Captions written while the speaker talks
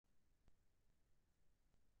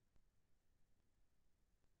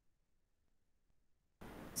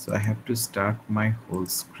So I have to start my whole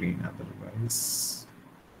screen, otherwise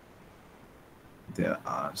there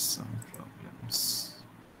are some problems.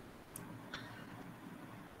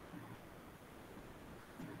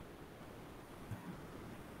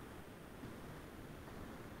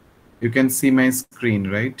 You can see my screen,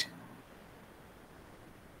 right?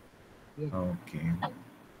 Yes. Okay.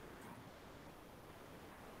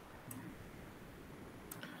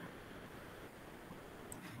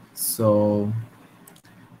 So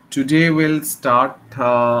today we'll start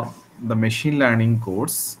the machine learning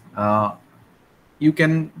course. You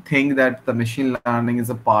can think that the machine learning is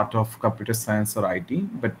a part of computer science or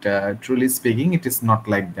IT, but truly speaking, it is not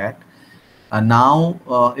like that.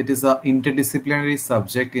 Now it is an interdisciplinary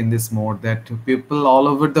subject in this mode that people all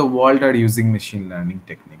over the world are using machine learning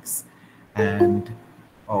techniques. And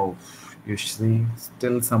oh, you see,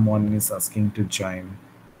 still someone is asking to join.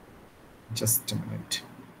 Just a minute.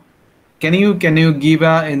 Can you give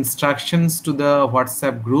instructions to the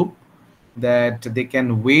WhatsApp group that they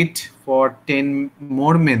can wait for 10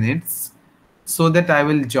 more minutes so that I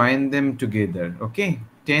will join them together. Okay,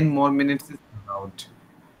 10 more minutes is allowed.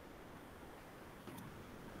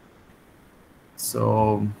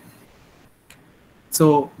 So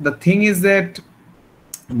the thing is that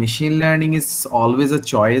machine learning is always a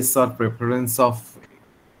choice or preference of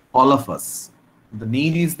all of us. The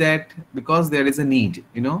need is that because there is a need,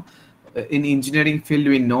 in engineering field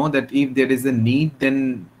we know that if there is a need,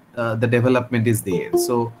 then the development is there.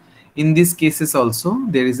 So in these cases also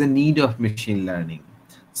there is a need of machine learning.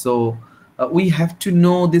 So we have to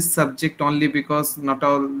know this subject only because not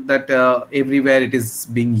all that everywhere it is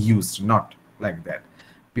being used, not like that,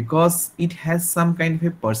 because it has some kind of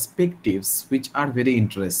a perspectives which are very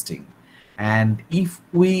interesting. And if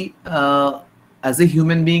we as a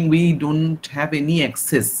human being we don't have any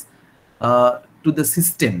access to the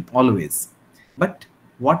system always, but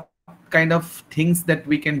what kind of things that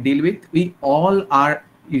we can deal with, we all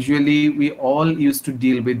used to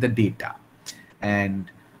deal with the data.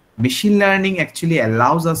 And machine learning actually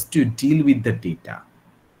allows us to deal with the data.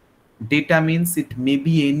 Data means it may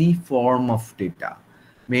be any form of data,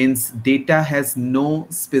 means data has no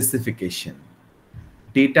specification.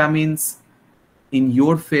 Data means in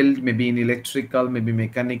your field, maybe in electrical, maybe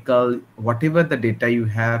mechanical, whatever the data you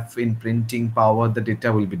have in printing power, the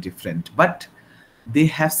data will be different, but they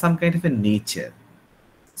have some kind of a nature.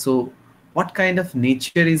 So what kind of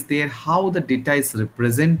nature is there, how the data is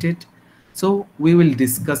represented? So we will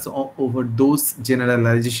discuss over those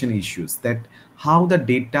generalization issues, that how the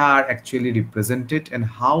data are actually represented and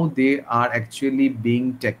how they are actually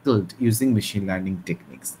being tackled using machine learning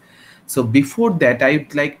techniques. So before that, I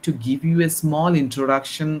would like to give you a small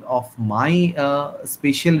introduction of my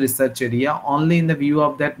special research area, only in the view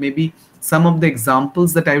of that maybe some of the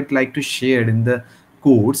examples that I would like to share in the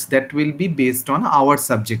course that will be based on our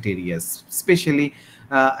subject areas, especially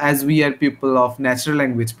as we are people of natural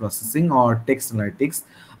language processing or text analytics.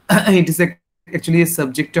 It is actually a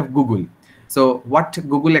subject of Google. So what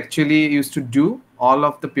Google actually used to do, all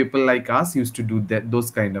of the people like us used to do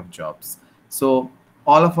those kind of jobs. So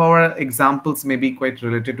all of our examples may be quite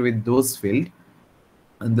related with those field,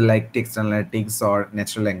 and the like text analytics or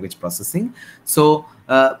natural language processing. So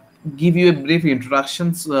give you a brief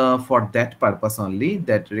introductions for that purpose only,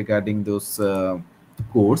 that regarding those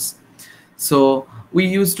course. So we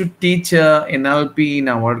used to teach NLP in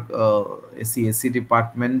our CSC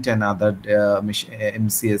department and other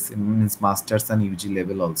MCS, means masters and UG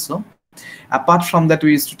level also. Apart from that,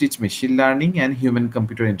 we used to teach machine learning and human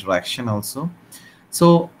computer interaction also.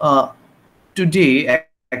 So today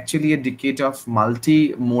actually a decade of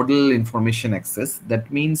multimodal information access. That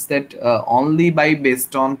means that only by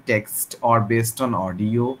based on text or based on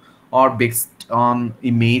audio or based on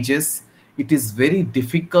images, it is very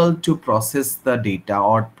difficult to process the data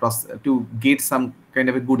or to get some kind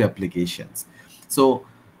of a good applications. So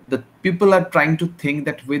the people are trying to think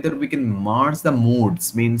that whether we can merge the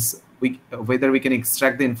modes, means whether we can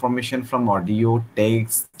extract the information from audio,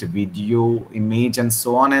 text, video, image, and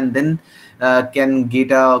so on, and then can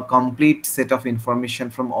get a complete set of information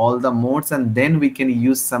from all the modes, and then we can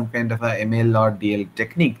use some kind of a ML or DL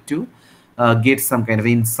technique to get some kind of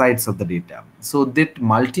insights of the data. So that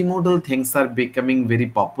multimodal things are becoming very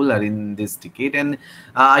popular in this decade, and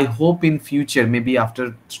I hope in future, maybe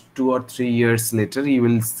after 2 or 3 years later, you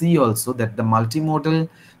will see also that the multimodal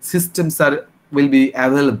systems will be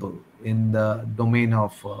available in the domain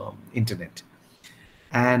of internet.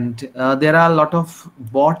 And there are a lot of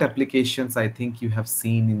bot applications, I think you have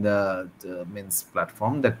seen in the men's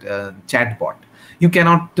platform, that chatbot. You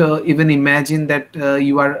cannot even imagine that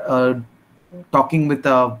you are talking with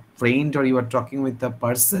a friend or you are talking with a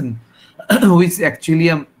person who is actually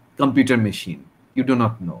a computer machine you do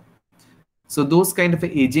not know. So those kind of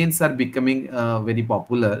agents are becoming very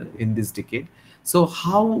popular in this decade. So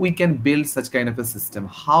how we can build such kind of a system,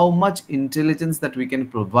 how much intelligence that we can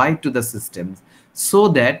provide to the systems so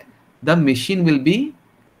that the machine will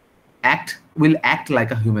act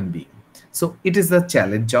like a human being. So it is the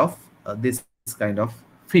challenge of this kind of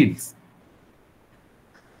fields.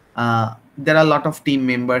 There are a lot of team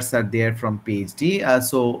members are there from PhD.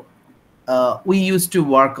 We used to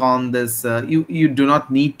work on this. You do not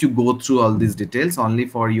need to go through all these details. Only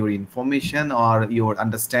for your information or your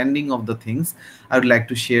understanding of the things, I would like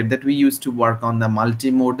to share that we used to work on the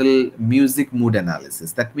multimodal music mood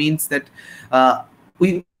analysis. That means that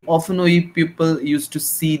we people used to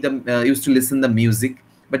see the used to listen the music,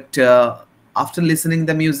 but after listening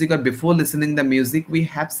the music or before listening the music, we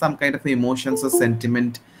have some kind of emotions or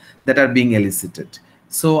sentiment that are being elicited.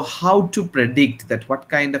 So how to predict that what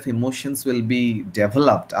kind of emotions will be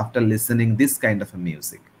developed after listening this kind of a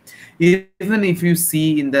music? Even if you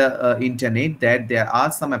see in the internet that there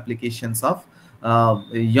are some applications of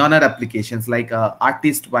genre applications, like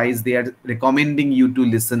artist wise they are recommending you to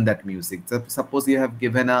listen that music. So suppose you have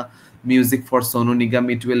given a music for Sonu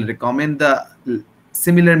Nigam, it will recommend the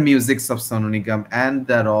similar musics of Sonu Nigam and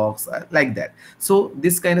the rocks, like that. So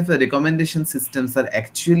this kind of a recommendation systems are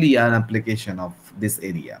actually an application of this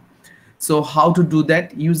area. So how to do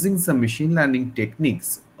that? Using some machine learning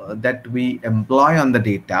techniques that we employ on the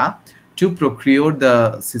data to procure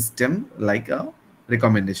the system like a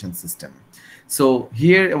recommendation system. So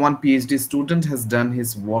here one PhD student has done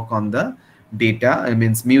his work on the data, I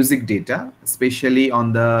mean music data, especially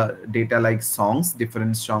on the data like songs,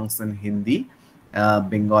 different songs in Hindi,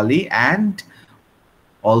 Bengali, and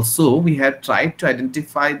also we have tried to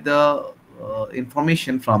identify the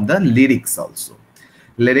information from the lyrics also.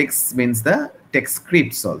 Lyrics means the text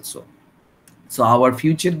scripts also. So our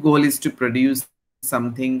future goal is to produce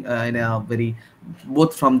something in a very,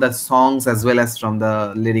 both from the songs as well as from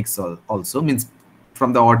the lyrics also, means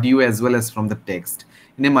from the audio as well as from the text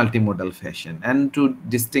in a multimodal fashion, and to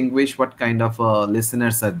distinguish what kind of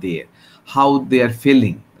listeners are there, how they are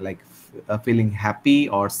feeling, like feeling happy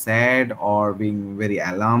or sad or being very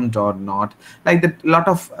alarmed or not, like that. Lot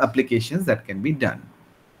of applications that can be done.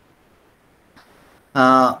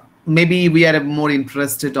 Maybe we are more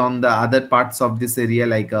interested on the other parts of this area,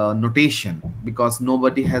 like notation, because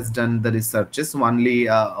nobody has done the researches. Only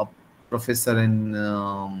a professor in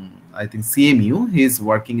I think CMU, he is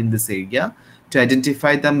working in this area to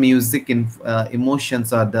identify the music in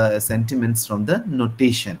emotions or the sentiments from the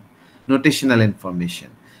notational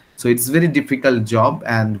information. So it's very difficult job,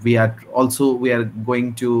 and we are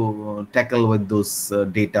going to tackle with those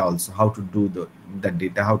data also, how to do that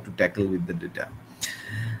data, how to tackle with the data.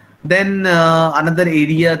 Then another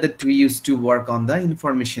area that we used to work on, the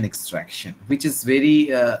information extraction, which is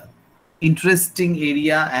very interesting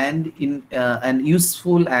area and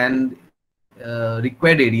useful and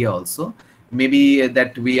required area also. Maybe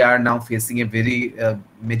that we are now facing a very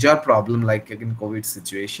major problem like in COVID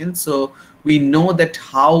situation. So we know that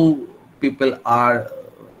how people are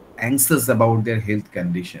anxious about their health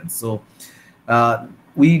conditions. So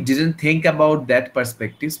we didn't think about that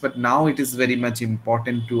perspectives, but now it is very much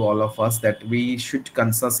important to all of us that we should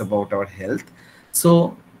conscious about our health.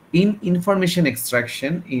 So in information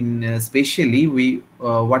extraction, in especially we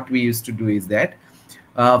what we used to do is that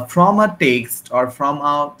from a text or from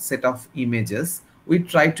a set of images, we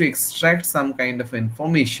try to extract some kind of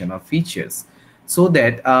information or features, so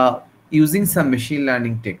that using some machine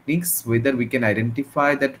learning techniques, whether we can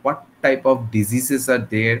identify that what type of diseases are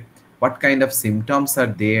there, what kind of symptoms are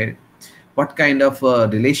there, what kind of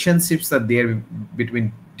relationships are there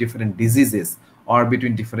between different diseases or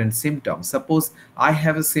between different symptoms. Suppose I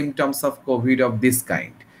have a symptoms of COVID of this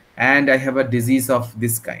kind and I have a disease of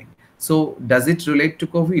this kind. So does it relate to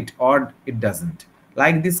COVID or it doesn't?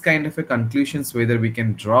 Like this kind of a conclusions whether we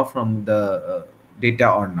can draw from the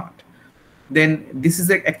data or not. Then this is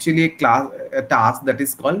actually a task that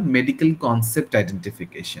is called medical concept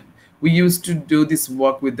identification. We used to do this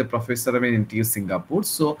work with the professor in NTU Singapore.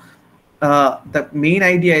 So the main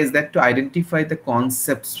idea is that to identify the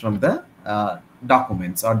concepts from the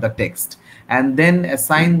documents or the text, and then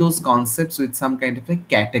assign those concepts with some kind of a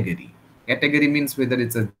category. Category means whether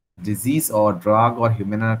it's a disease or drug or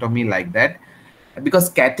human anatomy, like that.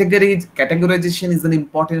 Because categorization is an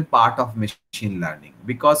important part of machine learning,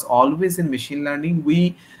 because always in machine learning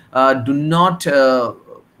we do not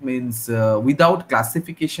without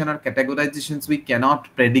classification or categorizations we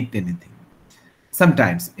cannot predict anything,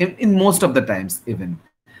 sometimes in most of the times even.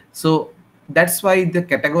 So that's why the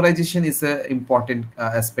categorization is a important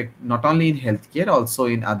aspect, not only in healthcare, also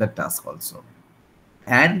in other tasks also.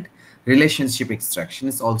 And relationship extraction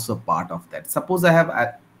is also part of that. Suppose I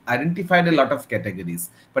have identified a lot of categories,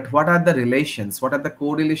 but what are the relations, what are the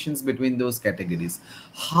correlations between those categories?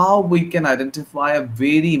 How we can identify a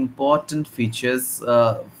very important features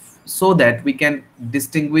so that we can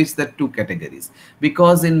distinguish the two categories?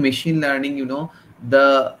 Because in machine learning, you know,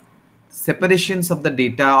 the separations of the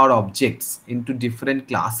data or objects into different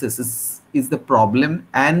classes is the problem,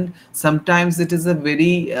 and sometimes it is a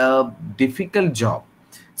very difficult job.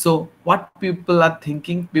 So what people are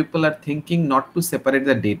thinking not to separate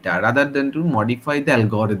the data rather than to modify the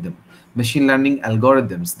algorithm, machine learning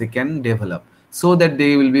algorithms they can develop so that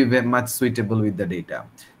they will be very much suitable with the data.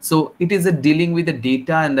 So it is a dealing with the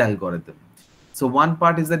data and the algorithm. So one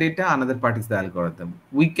part is the data, another part is the algorithm.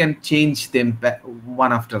 We can change them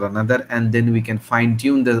one after another, and then we can fine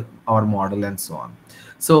tune our model and so on.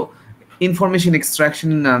 So information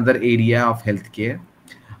extraction in another area of healthcare.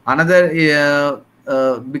 Another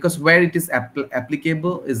because where it is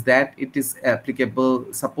applicable is that it is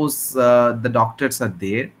applicable, suppose the doctors are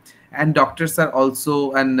there, and doctors are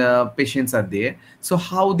also, and patients are there. So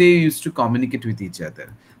how they used to communicate with each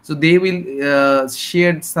other? So they will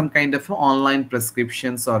share some kind of online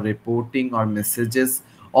prescriptions or reporting or messages,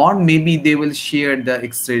 or maybe they will share the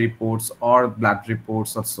x-ray reports or blood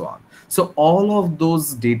reports or so on. So all of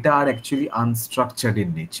those data are actually unstructured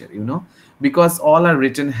in nature, you know, because all are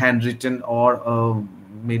written handwritten, or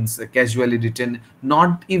means casually written.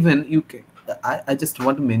 Not even you can, I just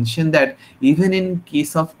want to mention that even in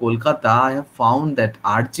case of Kolkata, I have found that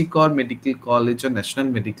Archikor Medical College or National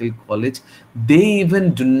Medical College, they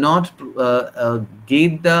even do not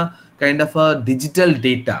get the kind of a digital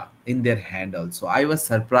data in their hand also. I was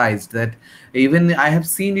surprised that even I have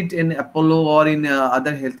seen it in Apollo or in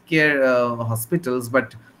other healthcare hospitals,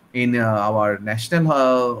 but in our national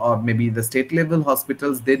or maybe the state level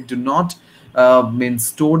hospitals, they do not mean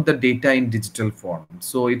store the data in digital form.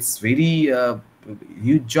 So it's very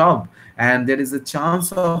huge job, and there is a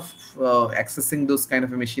chance of accessing those kind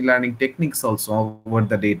of machine learning techniques also over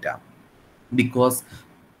the data, because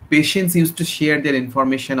patients used to share their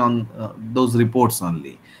information on those reports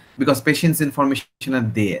only, because patients information are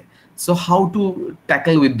there. So how to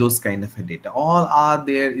tackle with those kind of data? All are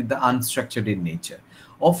there in the unstructured in nature.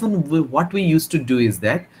 Often what we used to do is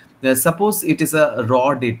that suppose it is a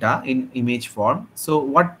raw data in image form. So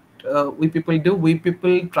what we people do, we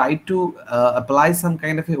people try to apply some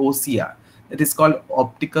kind of a OCR, it is called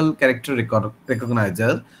optical character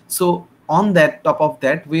recognizer. So on that, top of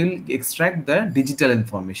that, we'll extract the digital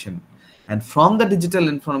information, and from the digital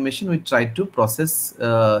information we try to process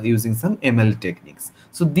using some ML techniques.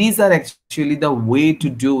 So these are actually the way to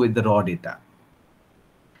do with the raw data.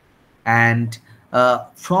 And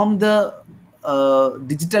from the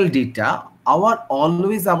digital data,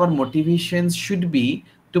 our motivations should be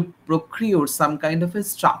to procure some kind of a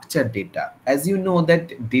structured data. As you know that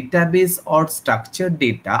database or structured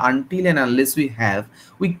data, until and unless we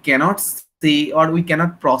cannot say, or we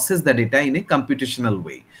cannot process the data in a computational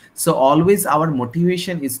way. So always our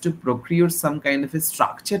motivation is to procure some kind of a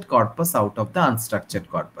structured corpus out of the unstructured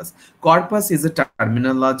corpus. Corpus is a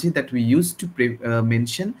terminology that we use to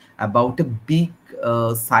mention about a big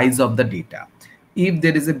size of the data. If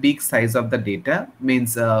there is a big size of the data,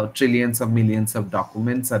 means trillions of millions of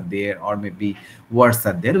documents are there, or maybe words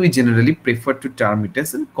are there, we generally prefer to term it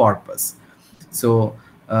as a corpus. So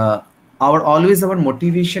our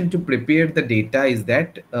motivation to prepare the data is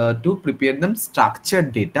that to prepare them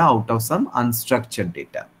structured data out of some unstructured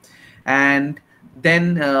data. And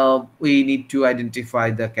then we need to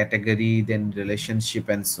identify the category, then relationship,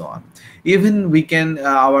 and so on. Even we can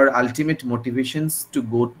our ultimate motivations to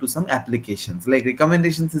go to some applications, like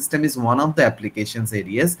recommendation system is one of the applications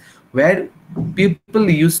areas where people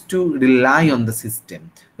used to rely on the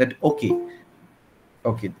system, that okay,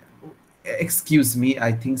 excuse me,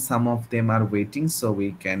 I think some of them are waiting, so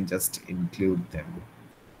we can just include them.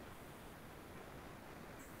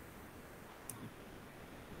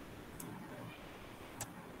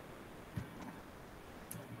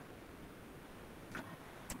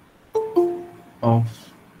 Oh,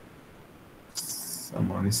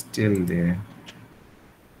 someone is still there.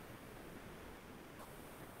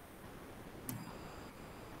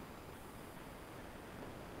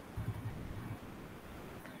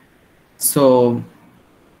 So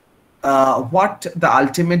what the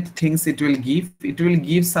ultimate things it will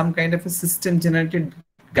give some kind of a system generated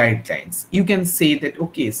guidelines. You can say that,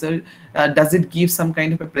 okay, so does it give some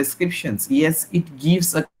kind of a prescriptions? Yes, it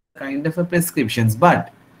gives a kind of a prescriptions,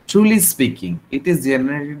 but Truly speaking, it is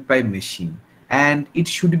generated by machine and it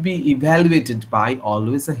should be evaluated by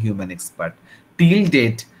always a human expert. Till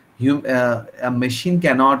date, a machine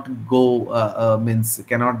cannot go means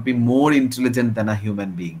cannot be more intelligent than a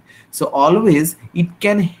human being. So always it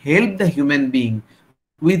can help the human being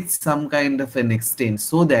with some kind of an extent,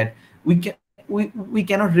 so that we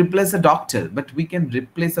cannot replace a doctor, but we can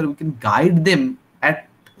replace or we can guide them at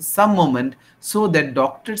some moment, so that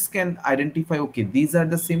doctors can identify, okay, these are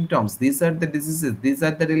the symptoms, these are the diseases, these are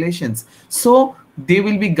the relations, so they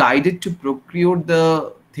will be guided to procure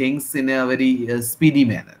the things in a very speedy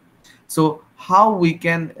manner. So how we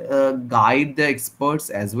can guide the experts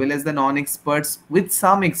as well as the non-experts with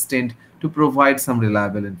some extent to provide some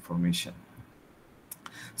reliable information.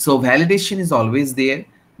 So validation is always there,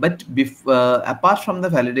 but apart from the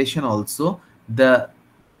validation also, the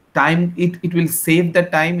time, it will save the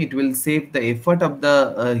time, it will save the effort of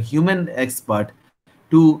the human expert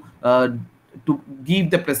to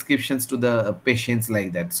give the prescriptions to the patients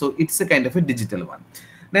like that. So it's a kind of a digital one.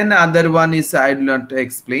 Then other one is, I will not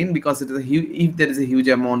explain because it is a if there is a huge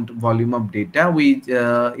amount volume of data, we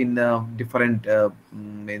in different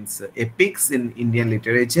means epics in Indian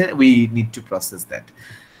literature, we need to process that.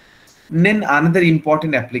 Then another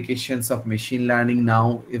important applications of machine learning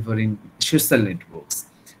now ever in social networks.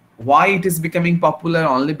 Why it is becoming popular?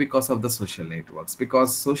 Only because of the social networks.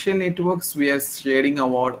 Because social networks, we are sharing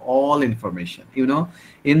our all information. You know,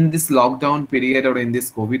 in this lockdown period or in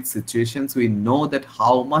this COVID situations, we know that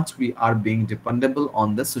how much we are being dependable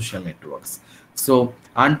on the social networks. So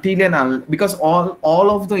until and because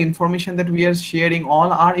all of the information that we are sharing,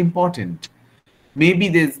 all are important. Maybe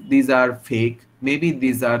these are fake, maybe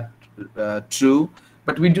these are true,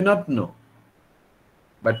 but we do not know.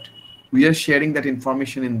 But we are sharing that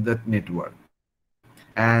information in that network,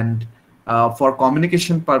 and for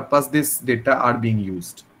communication purpose, this data are being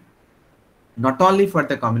used. Not only for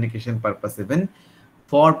the communication purpose, even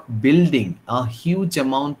for building a huge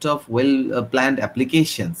amount of well planned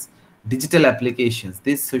applications, digital applications,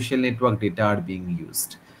 this social network data are being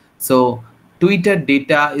used. So Twitter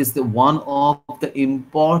data is the one of the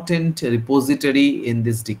important repository in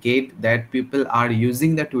this decade, that people are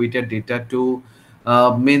using the Twitter data to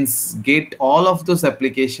means get all of those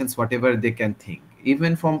applications whatever they can think.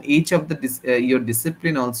 Even from each of the your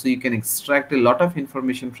discipline also, you can extract a lot of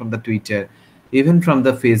information from the Twitter, even from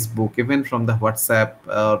the Facebook, even from the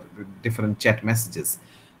WhatsApp, different chat messages.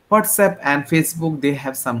 WhatsApp and Facebook, they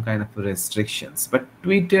have some kind of restrictions, but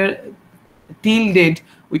Twitter, till date,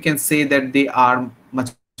 we can say that they are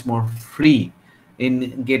much more free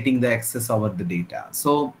in getting the access over the data.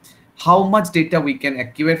 So how much data we can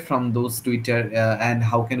accumulate from those Twitter, and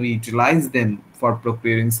how can we utilize them for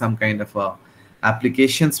procuring some kind of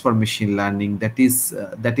applications for machine learning? That is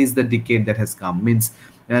the decade that has come. Means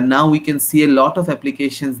now we can see a lot of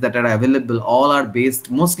applications that are available, all are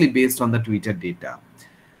mostly based on the Twitter data.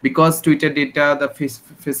 Because Twitter data, the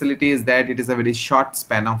facility is that it is a very short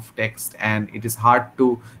span of text, and it is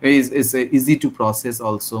is easy to process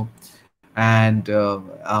also, and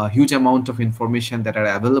a huge amount of information that are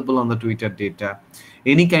available on the Twitter data.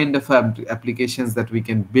 Any kind of applications that we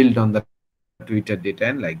can build on the Twitter data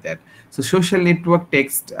and like that. So social network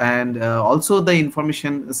text, and also the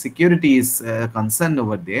information security is concerned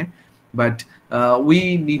over there, but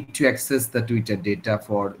we need to access the Twitter data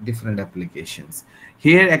for different applications.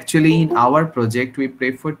 Here actually in our project, we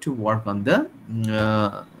prefer to work on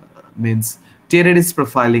the means terrorist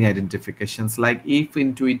profiling identifications. Like if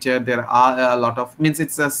in Twitter there are a lot of, means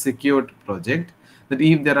it's a secured project, that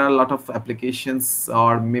if there are a lot of applications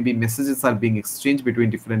or maybe messages are being exchanged between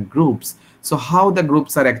different groups, so how the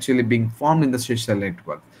groups are actually being formed in the social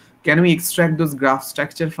network. Can we extract those graph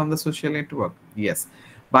structure from the social network? Yes.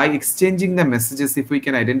 By exchanging the messages, if we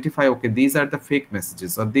can identify, okay, these are the fake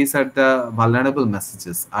messages or these are the vulnerable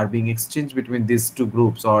messages are being exchanged between these two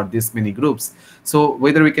groups or this many groups. So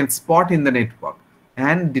whether we can spot in the network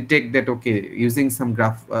and detect that, okay, using some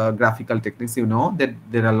graphical techniques, you know that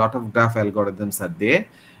there are a lot of graph algorithms are there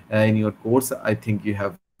in your course. I think you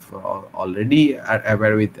have already are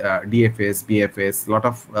aware with DFS, BFS, lot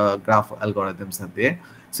of graph algorithms are there.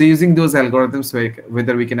 So using those algorithms,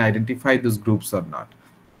 whether we can identify those groups or not.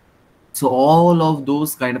 So all of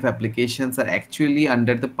those kind of applications are actually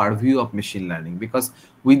under the purview of machine learning, because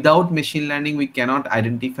without machine learning, we cannot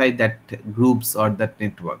identify that groups or that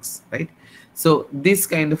networks, right? So this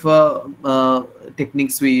kind of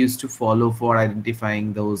techniques we used to follow for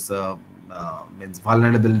identifying those means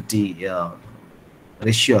vulnerability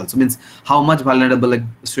ratio also, means how much vulnerable a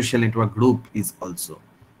social network group is also.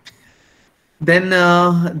 Then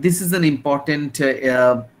this is an important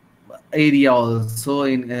area also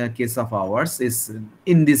in case of ours is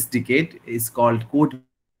in this decade is called code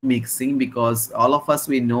mixing, because all of us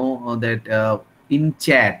we know that in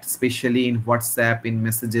chat, especially in WhatsApp, in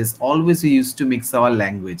messages, always we used to mix our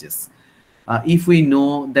languages. If we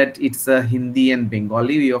know that it's Hindi and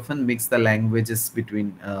Bengali, we often mix the languages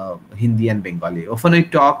between Hindi and Bengali. Often we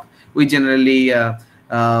talk, we generally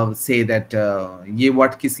say that ye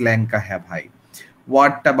what kis lang ka hai bhai,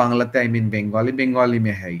 what Banglate I mean Bengali, Bengali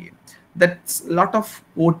mein hai ye. That's a lot of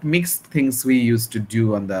quote mixed things we used to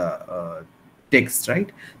do on the text,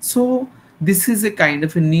 right? So this is a kind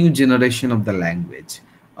of a new generation of the language.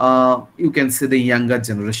 You can say the younger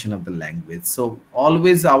generation of the language. So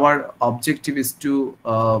always our objective is to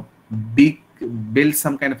be, build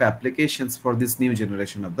some kind of applications for this new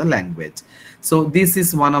generation of the language. So this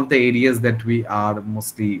is one of the areas that we are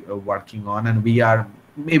mostly working on, and we are,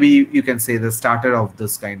 maybe you can say, the starter of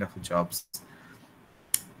this kind of jobs.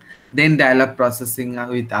 Then dialogue processing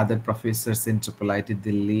with other professors in IIIT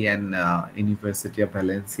Delhi and University of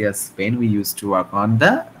Valencia, Spain. We used to work on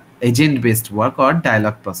the agent-based work or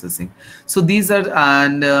dialogue processing. So these are,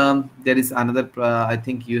 and there is another, I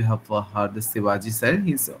think you have heard the Sivaji sir.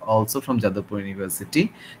 He's also from Jadavpur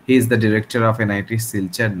University. He is the director of NIT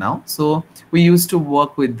Silchar now. So we used to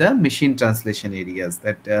work with the machine translation areas,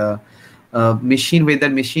 that machine, whether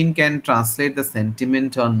machine can translate the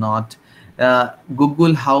sentiment or not,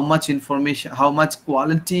 Google, how much information, how much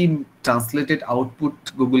quality translated output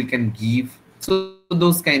Google can give. So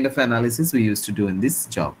those kind of analysis we used to do in this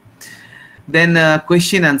job. Then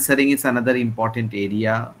question answering is another important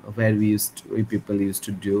area where people used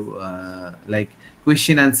to do like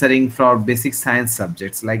question answering for basic science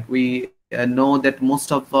subjects. Like we know that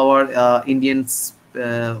most of our Indians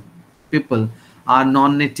people are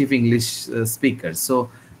non-native English speakers. So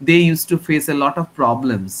they used to face a lot of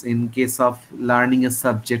problems in case of learning a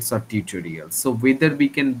subjects or tutorials. So whether we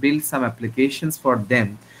can build some applications for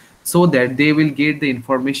them so that they will get the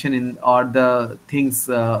information in, or the things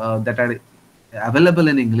that are available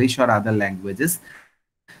in English or other languages,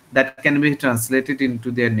 that can be translated into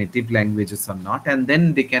their native languages or not, and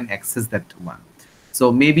then they can access that one.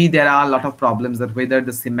 So maybe there are a lot of problems that whether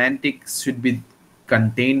the semantics should be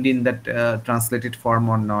contained in that translated form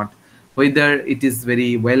or not, whether it is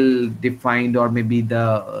very well defined, or maybe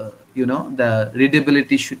the the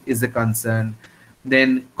readability is a concern.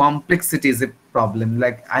 Then complexity is a problem.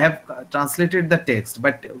 Like I have translated the text,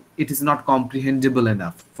 but it is not comprehensible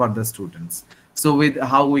enough for the students. So with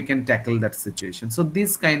how we can tackle that situation. So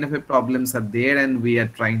these kind of problems are there, and we are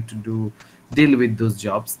trying to deal with those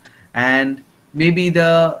jobs. And maybe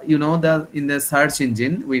the the in the search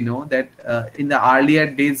engine, we know that in the earlier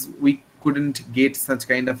days we couldn't get such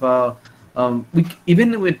kind of a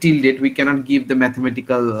even with till date we cannot give the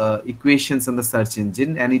mathematical equations on the search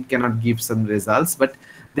engine, and it cannot give some results. But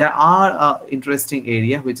there are interesting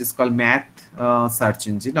area which is called math search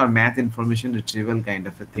engine or math information retrieval kind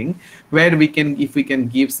of a thing, where we can, if we can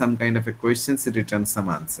give some kind of a questions, it returns some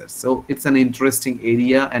answers. So it's an interesting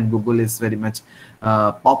area, and Google is very much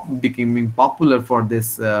becoming popular for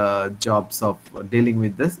this jobs of dealing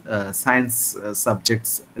with this science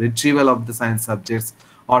subjects, retrieval of the science subjects,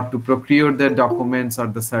 or to procure the documents or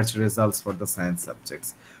the search results for the science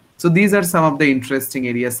subjects. So these are some of the interesting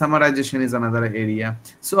areas. Summarization is another area.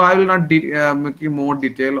 So I will not make more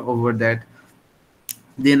detail over that.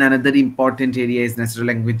 Then another important area is natural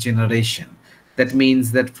language generation. That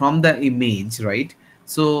means that from the image, right?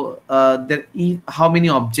 So how many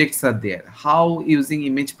objects are there? How using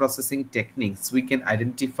image processing techniques we can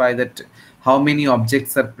identify that how many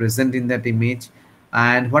objects are present in that image,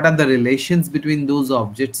 and what are the relations between those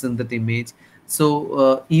objects in that image.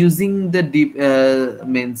 So using the deep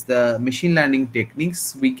means the machine learning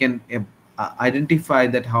techniques, we can identify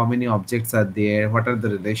that how many objects are there, what are the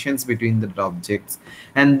relations between the objects,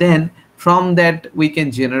 and then from that we can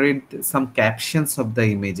generate some captions of the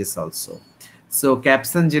images also. So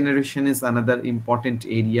caption generation is another important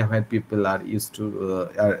area where people are used to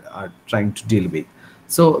are trying to deal with.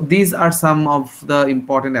 So these are some of the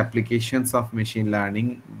important applications of machine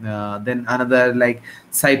learning. Then another like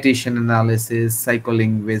citation analysis,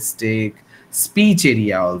 psycholinguistic, speech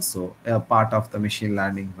area also a part of the machine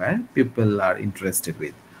learning where people are interested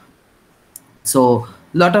with. So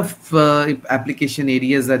lot of application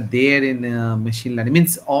areas are there in machine learning.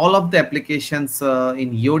 Means all of the applications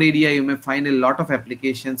in your area, you may find a lot of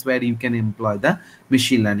applications where you can employ the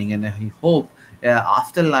machine learning. And I hope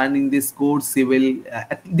after learning this course you will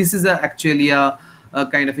this is actually a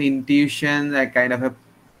kind of intuition, a kind of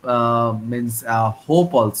a means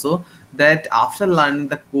hope also, that after learning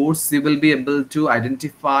the course, you will be able to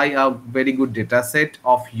identify a very good data set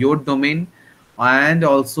of your domain, and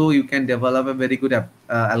also you can develop a very good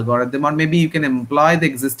algorithm, or maybe you can employ the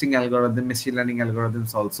existing algorithm, machine learning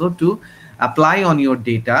algorithms also, to apply on your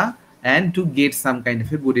data and to get some kind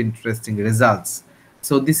of a good interesting results.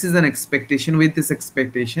 So this is an expectation. With these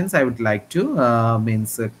expectations, I would like to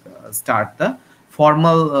start the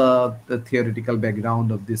formal the theoretical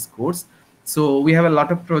background of this course. So we have a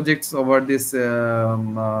lot of projects over this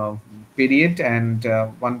period, and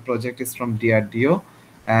one project is from DRDO,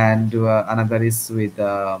 and another is with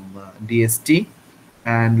DST,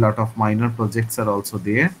 and lot of minor projects are also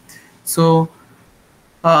there. So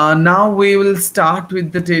now we will start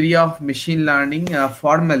with the area of machine learning.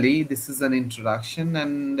 Formally, this is an introduction,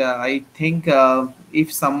 and I think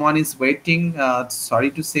if someone is waiting, sorry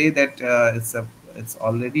to say that it's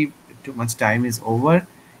already too much time is over.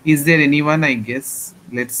 Is there anyone? I guess.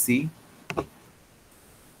 Let's see.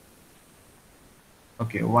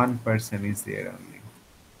 Okay, one person is there only.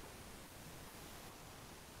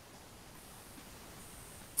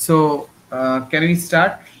 So can we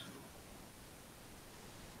start?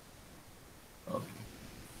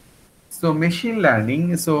 So machine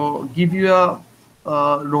learning, so give you a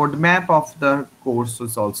roadmap of the course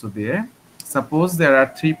is also there. Suppose there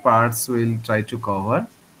are three parts we'll try to cover.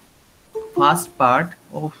 First part,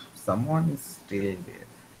 oh, someone is still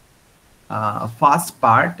there. First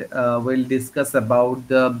part, we'll discuss about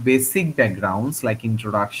the basic backgrounds like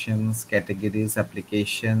introductions, categories,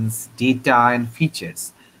 applications, data, and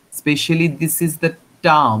features. Especially this is the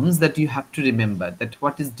terms that you have to remember, that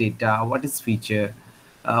what is data, what is feature,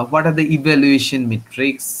 what are the evaluation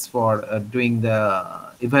metrics for doing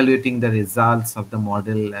the evaluating the results of the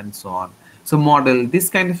model, and so on. So model, this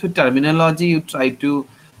kind of a terminology you try to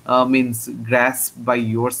means grasp by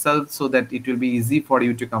yourself, so that it will be easy for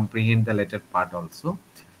you to comprehend the later part also.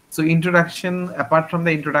 So introduction, apart from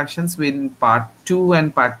the introductions, in part 2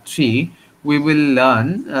 and part 3 we will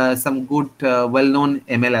learn some good well-known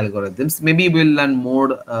ML algorithms. Maybe we'll learn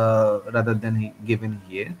more rather than given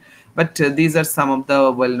here, but these are some of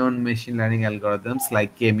the well-known machine learning algorithms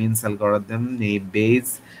like k-means algorithm,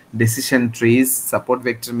 Bayes, decision trees, support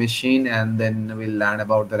vector machine, and then we'll learn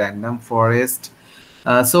about the random forest.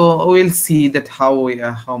 So we'll see that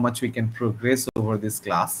how much we can progress over this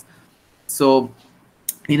class. So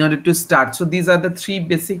in order to start, so these are the three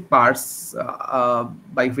basic parts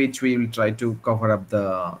by which we will try to cover up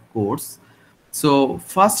the course. So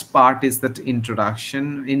first part is that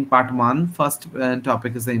introduction. In part 1, first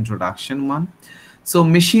topic is the introduction one. So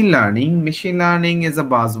machine learning is a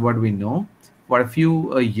buzzword we know for a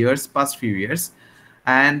few years, past few years,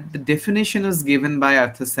 and the definition is given by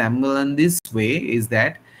Arthur Samuel in this way, is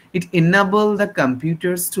that it enables the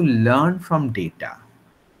computers to learn from data.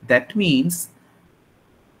 That means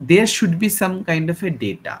there should be some kind of a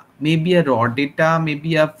data, maybe a raw data,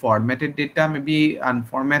 maybe a formatted data, maybe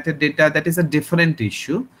unformatted data. That is a different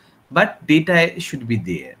issue, but data should be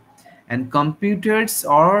there. And computers,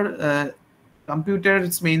 or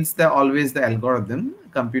computers means the always the algorithm.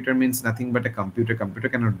 Computer means nothing but a computer. Computer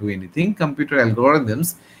cannot do anything. Computer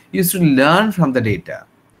algorithms used to learn from the data,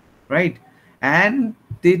 right? And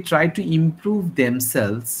they try to improve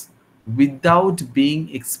themselves without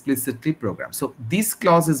being explicitly programmed. So this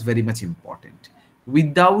clause is very much important.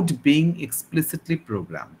 Without being explicitly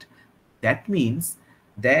programmed. That means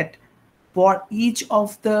that for each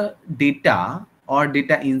of the data or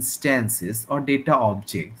data instances or data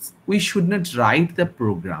objects, we should not write the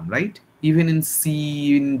program, right? Even in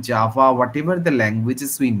C, in Java, whatever the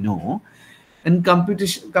languages we know, in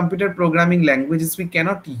computer programming languages, we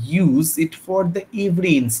cannot use it for the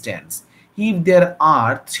every instance. If there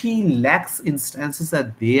are 3 lakhs instances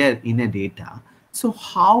are there in a data, so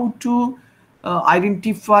how to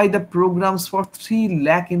identify the programs for 3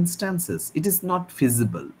 lakh instances? It is not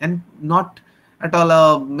feasible and not at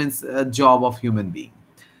all means a job of human being.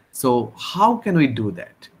 So how can we do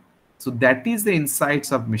that? So that is the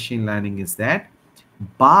insights of machine learning, is that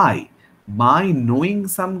by knowing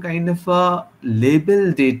some kind of a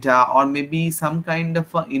label data, or maybe some kind of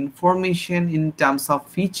information in terms of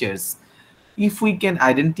features, if we can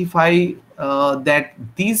identify that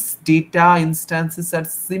these data instances are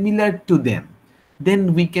similar to them,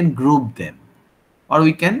 then we can group them, or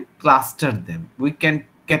we can cluster them, we can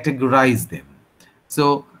categorize them.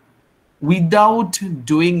 So without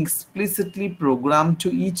doing explicitly program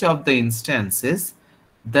to each of the instances,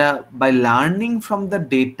 by learning from the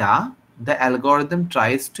data, the algorithm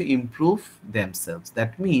tries to improve themselves.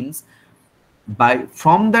 That means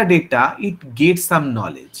from the data it gets some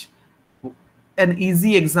knowledge. An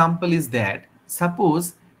easy example is that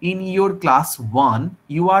suppose in your class 1,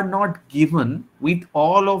 you are not given with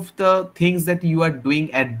all of the things that you are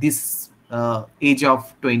doing at this age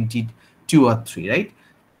of 22 or 3, right?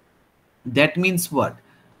 That means what?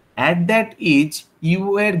 At that age, you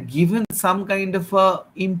were given some kind of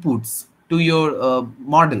inputs to your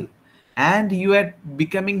model, and you are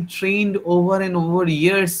becoming trained over and over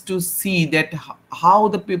years to see that how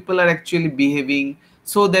the people are actually behaving,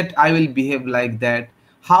 so that I will behave like that.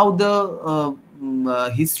 How the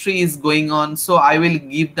history is going on, so I will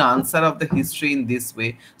give the answer of the history in this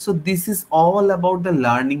way. So this is all about the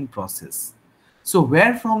learning process. So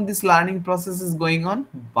where from this learning process is going on?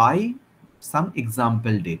 By some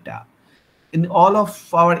example data. In all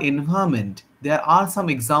of our environment, there are some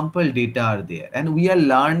example data are there, and we are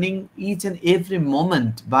learning each and every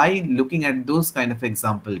moment by looking at those kind of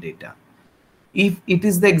example data. If it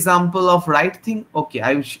is the example of right thing,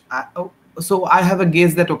 okay, so I have a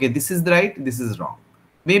guess that okay, this is the right, this is wrong.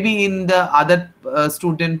 Maybe in the other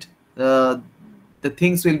student, the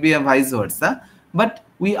things will be a vice versa, but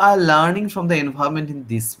we are learning from the environment in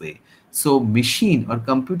this way. So machine or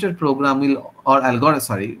computer program will, or algorithm,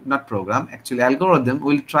 sorry, not program, actually algorithm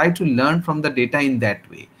will try to learn from the data in that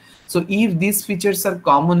way. So if these features are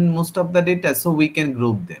common in most of the data, so we can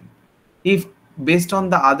group them. If based on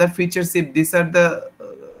the other features, if these are the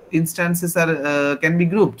instances are can be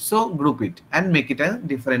grouped, so group it and make it a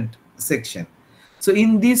different section. So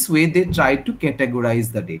in this way, they try to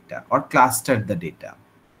categorize the data or cluster the data.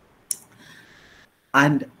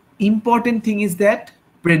 And important thing is that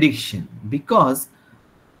prediction, because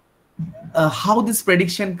how this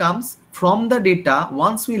prediction comes from the data.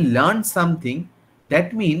 Once we learn something,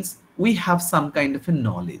 that means we have some kind of a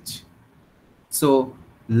knowledge. So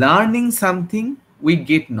learning something, we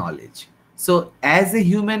get knowledge. So as a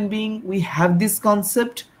human being, we have this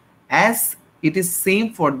concept, as it is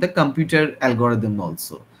same for the computer algorithm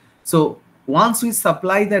also. So once we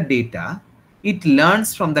supply the data, it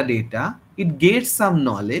learns from the data, it gets some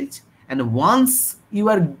knowledge, and once you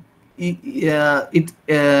are you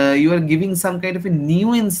are giving some kind of a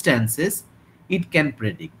new instances, it can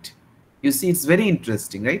predict. You see, it's very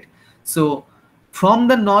interesting, right? So from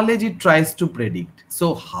the knowledge, it tries to predict.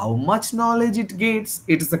 So how much knowledge it gets,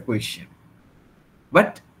 it is a question.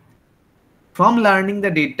 But from learning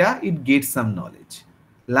the data, it gets some knowledge.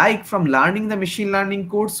 Like from learning the machine learning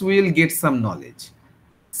course, we will get some knowledge.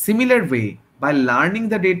 Similar way, by learning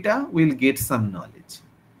the data, we'll get some knowledge.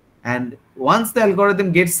 And once the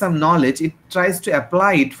algorithm gets some knowledge, it tries to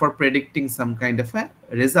apply it for predicting some kind of a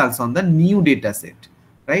results on the new data set,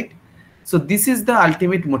 right? So this is the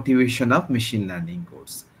ultimate motivation of machine learning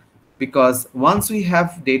course. Because once we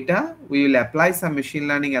have data, we will apply some machine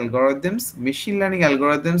learning algorithms. Machine learning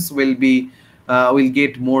algorithms will be will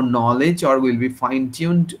get more knowledge, or will be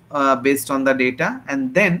fine-tuned based on the data,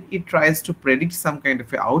 and then it tries to predict some kind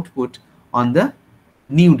of a output on the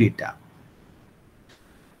new data.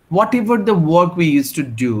 Whatever the work we used to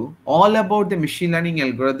do, all about the machine learning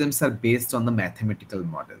algorithms are based on the mathematical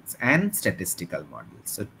models and statistical models.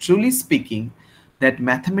 So truly speaking, that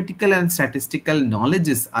mathematical and statistical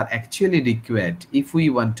knowledges are actually required if we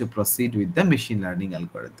want to proceed with the machine learning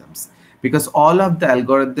algorithms. Because all of the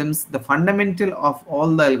algorithms, the fundamental of all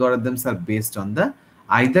the algorithms are based on the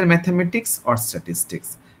either mathematics or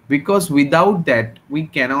statistics. Because without that, we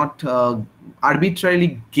cannot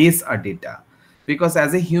arbitrarily guess our data. Because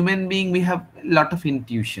as a human being, we have a lot of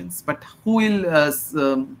intuitions, but who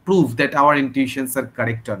will prove that our intuitions are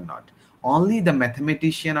correct or not? Only the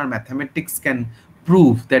mathematician or mathematics can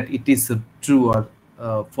prove that it is true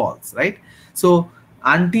or false, right? So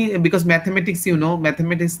because mathematics, you know,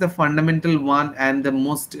 mathematics is the fundamental one and the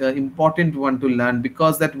most important one to learn,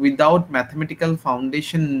 because that without mathematical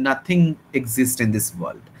foundation, nothing exists in this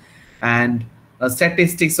world. And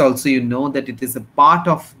statistics also, you know, that it is a part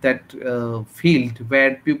of that field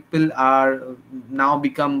where people are now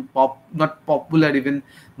become not popular, even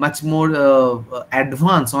much more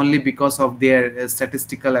advanced, only because of their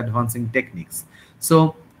statistical advancing techniques.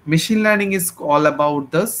 So machine learning is all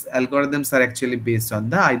about this. Algorithms are actually based on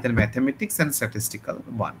the either mathematics and statistical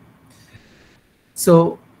one.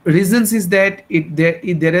 So reasons is that there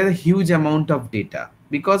is a huge amount of data,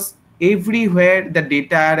 because everywhere the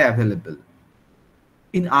data are available.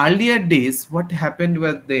 In earlier days, what happened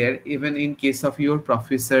was there, even in case of your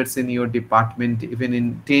professors in your department, even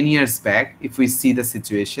in 10 years back, if we see the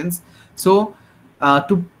situations. So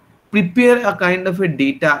to prepare a kind of a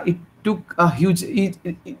data, it took a huge, it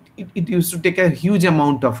used to take a huge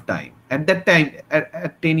amount of time at that time,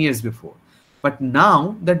 at 10 years before. But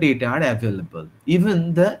now the data are available.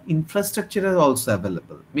 Even the infrastructure is also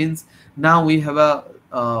available. Means now we have a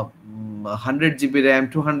 100 GB RAM,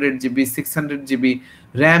 200 GB, 600 GB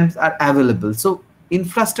RAMs are available. So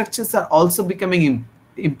infrastructures are also becoming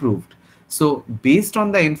improved. So based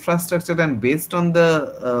on the infrastructure and based on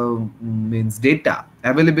the means data,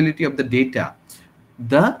 availability of the data,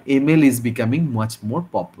 the ML is becoming much more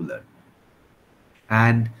popular.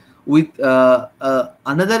 And with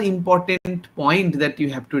another important point that you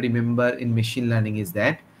have to remember in machine learning is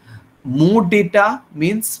that more data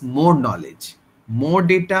means more knowledge. More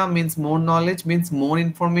data means more knowledge, means more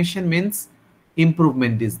information, means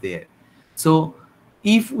improvement is there. So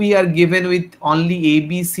if we are given with only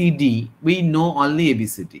ABCD, we know only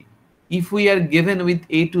ABCD. If we are given with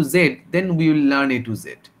A to Z, then we will learn A to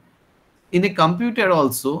Z. In a computer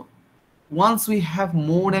also, once we have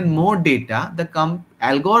more and more data, the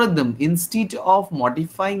algorithm, instead of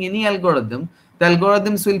modifying any algorithm, the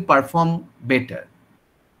algorithms will perform better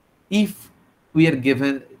if we are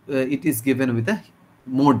given it is given with a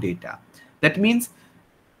more data. That means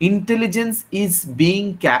intelligence is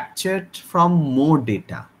being captured from more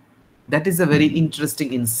data. That is a very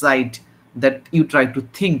interesting insight that you try to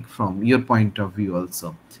think from your point of view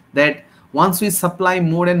also, that once we supply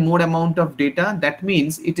more and more amount of data, that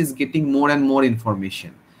means it is getting more and more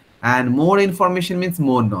information, and more information means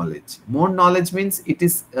more knowledge. More knowledge means it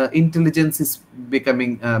is intelligence is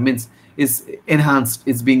becoming means is enhanced,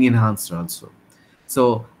 is being enhanced also.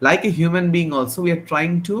 So like a human being also, we are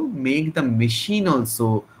trying to make the machine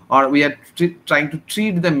also, or we are trying to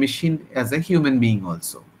treat the machine as a human being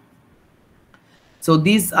also. So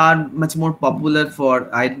these are much more popular for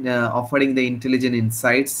offering the intelligent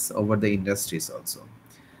insights over the industries also.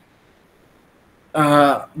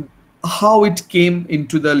 How it came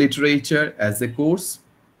into the literature as a course,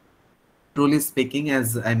 truly speaking,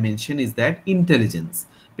 as I mentioned, is that intelligence,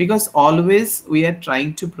 because always we are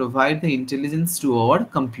trying to provide the intelligence to our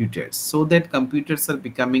computers, so that computers are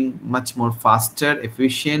becoming much more faster,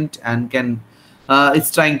 efficient, and can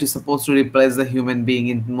it's trying to supposed to replace the human being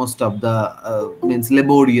in most of the means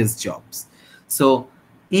laborious jobs. So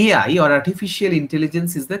AI, or artificial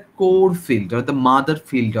intelligence, is the core field or the mother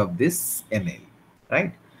field of this ML,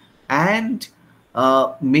 right? And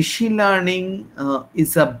machine learning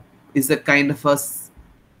is a kind of a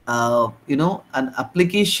an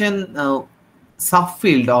application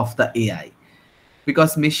subfield of the AI,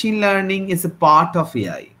 because machine learning is a part of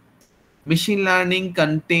AI. Machine learning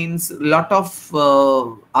contains a lot of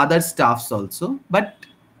other stuffs also, but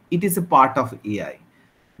it is a part of AI.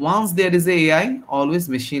 Once there is AI, always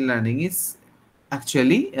machine learning is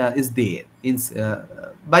actually is there.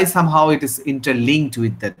 By somehow it is interlinked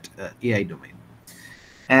with that AI domain.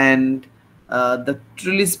 And the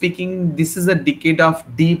truly speaking, this is a decade of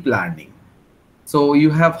deep learning. So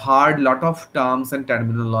you have heard a lot of terms and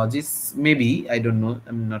terminologies, maybe, I don't know,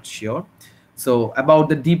 I'm not sure. So about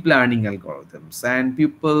the deep learning algorithms, and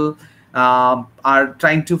people are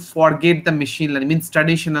trying to forget the machine learning, means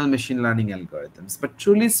traditional machine learning algorithms. But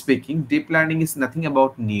truly speaking, deep learning is nothing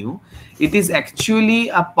about new. It is actually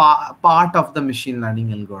a part of the machine learning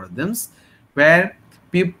algorithms, where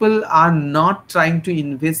people are not trying to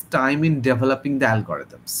invest time in developing the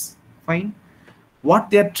algorithms. Fine.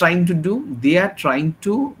 What they are trying to do, they are trying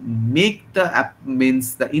to make the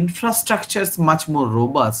means the infrastructures much more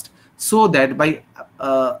robust, so that by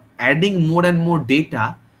adding more and more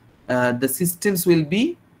data, the systems will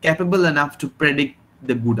be capable enough to predict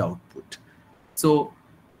the good output. So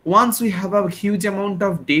once we have a huge amount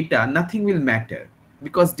of data, nothing will matter,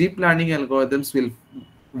 because deep learning algorithms will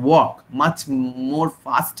work much more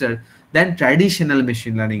faster than traditional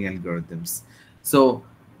machine learning algorithms. So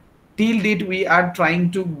till date we are trying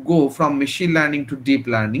to go from machine learning to deep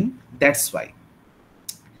learning. That's why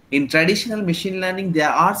in traditional machine learning there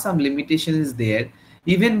are some limitations there.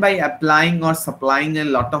 Even by applying or supplying a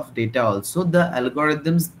lot of data also, the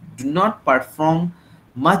algorithms do not perform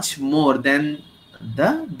much more than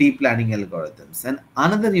the deep learning algorithms. And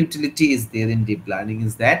another utility is there in deep learning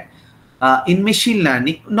is that in machine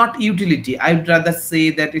learning, not utility, I would rather say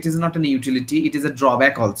that it is not an utility, it is a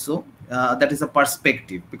drawback also. That is a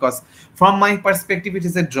perspective, because from my perspective it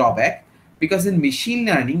is a drawback, because in machine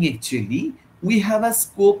learning actually we have a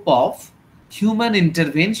scope of human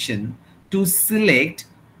intervention to select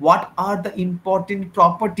what are the important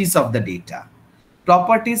properties of the data.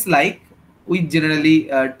 Properties like we generally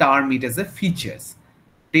term it as a features.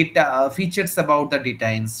 Data features about the data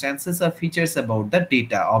instances, or features about the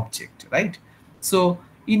data object, right? So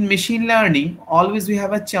in machine learning, always we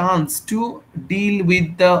have a chance to deal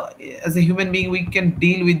with the, as a human being we can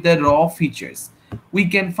deal with the raw features. we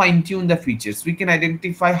can fine tune the features. We can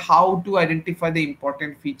identify how to identify the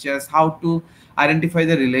important features, how to identify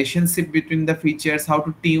the relationship between the features, how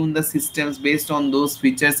to tune the systems based on those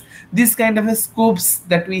features. This kind of a scopes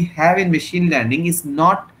that we have in machine learning is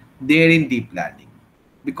not there in deep learning,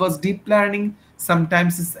 because deep learning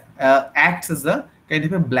sometimes acts as a kind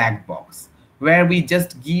of a black box where we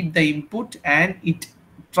just give the input and it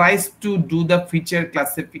tries to do the feature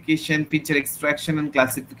classification, feature extraction and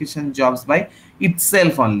classification jobs by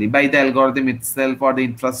itself only, by the algorithm itself or the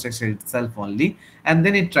infrastructure itself only, and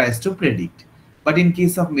then it tries to predict. But in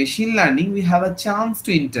case of machine learning, we have a chance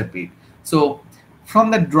to interpret. So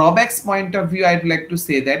from the drawbacks point of view, I'd like to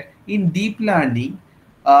say that in deep learning,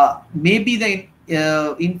 maybe the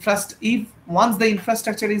if once the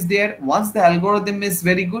infrastructure is there, once the algorithm is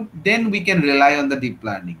very good, then we can rely on the deep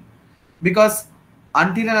learning, because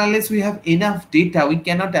until and unless we have enough data, we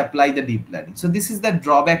cannot apply the deep learning. So this is the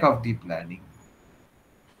drawback of deep learning.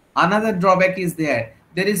 Another drawback is there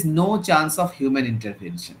is no chance of human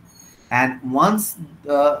intervention. And once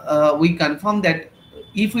we confirm that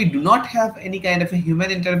if we do not have any kind of a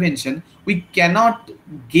human intervention, we cannot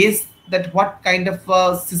guess that what kind of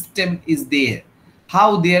a system is there,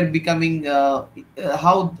 how they are becoming,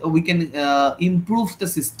 how we can improve the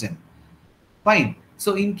system. Fine.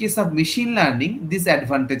 So in case of machine learning, these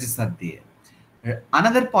advantages are there.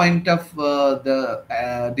 Another point of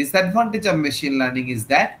the disadvantage of machine learning is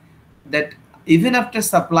that even after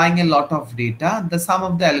supplying a lot of data, some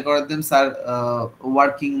of the algorithms are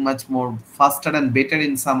working much more faster and better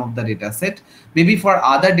in some of the data set. Maybe for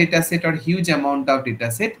other data set or huge amount of data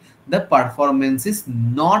set, the performance is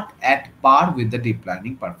not at par with the deep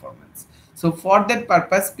learning performance. So for that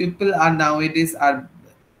purpose, people are nowadays are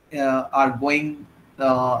going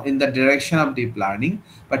in the direction of deep learning.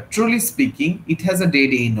 But truly speaking, it has a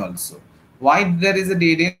dead end also. Why there is a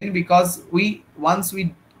dead end? Because once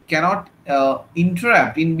we cannot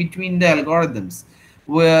interrupt in between the algorithms,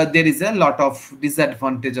 where there is a lot of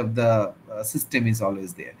disadvantage of the system is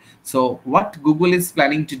always there. So what Google is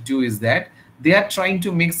planning to do is that they are trying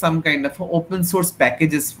to make some kind of open source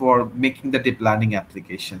packages for making the deep learning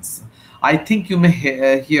applications. I think you may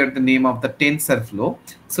hear the name of the TensorFlow.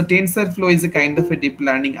 So TensorFlow is a kind of a deep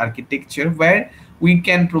learning architecture where we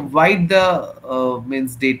can provide the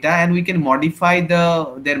means data, and we can modify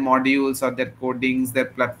their modules or their codings, their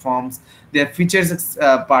platforms, their features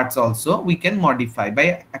parts also we can modify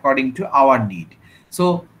by according to our need.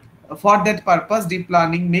 So for that purpose, deep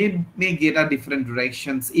learning may get a different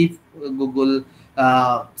directions if Google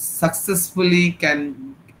successfully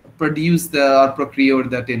can produce or procure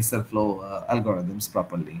the TensorFlow algorithms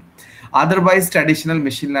properly. Otherwise, traditional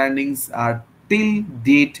machine learnings are till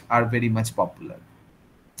date are very much popular.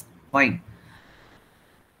 Fine.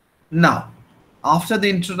 Now, after the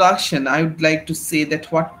introduction, I would like to say that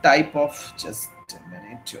what type of, just a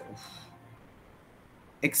minute.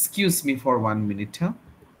 Excuse me for 1 minute, huh?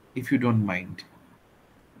 If you don't mind.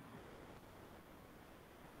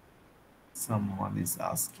 Someone is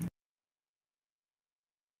asking.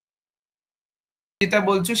 যেটা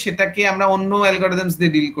বলছো সেটাকে আমরা অন্য algorithms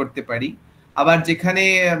দিয়ে deal করতে পারি, আবার যেখানে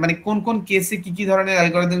মানে কোন কোন কেসে কি কি ধরনের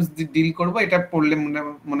অ্যালগরিদমস ডিল করব এটা পড়লে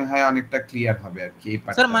মনে হয় অনেকটা ক্লিয়ার হবে আর কি।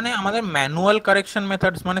 স্যার মানে আমাদের ম্যানুয়াল কারেকশন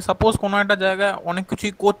মেথডস, মানে সাপোজ কোনো একটা জায়গায় অনেক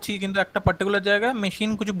কিছুই করছি কিন্তু একটা পার্টিকুলার জায়গায় মেশিন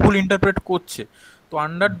কিছু ভুল ইন্টারপ্রেট করছে, তো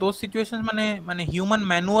আন্ডার দোজ সিচুয়েশন মানে হিউম্যান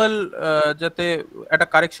ম্যানুয়াল যাতে একটা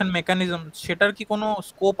কারেকশন মেকানিজম, সেটার কি কোনো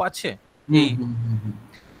স্কোপ আছে?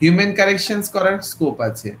 হিউম্যান কারেকশনস করার স্কোপ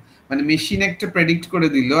আছে, মানে মেশিন একটা প্রেডিক্ট করে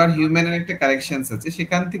দিল আর হিউম্যানের একটা কারেকশনস আছে,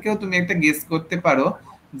 সেখান থেকেও তুমি একটা গেস করতে পারো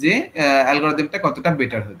যে অ্যালগরিদমটা কতটা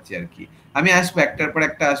বেটার হচ্ছে আর কি। আমি আসবো একটার পর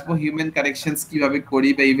একটা আসবো, হিউম্যান কারেকশনস কিভাবে করি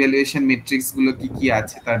বা ইভ্যালুয়েশন মেট্রিক্স গুলো কি কি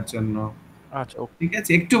আছে তার জন্য। আচ্ছা ঠিক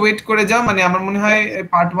আছে, একটু ওয়েট করে যাও, মানে আমার মনে হয়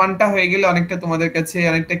পার্ট 1টা হয়ে গেলে অনেকটা তোমাদের কাছে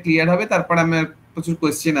অনেকটা ক্লিয়ার হবে, তারপর আমার প্রচুর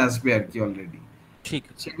কোশ্চেন আসবে আর কি অলরেডি। ঠিক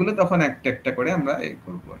আছে, সেগুলো তখন একটা একটা করে আমরা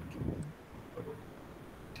করব আর কি।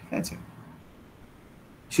 ঠিক আছে,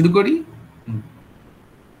 শুরু করি?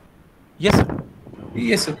 Yes sir.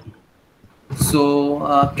 Yes sir. So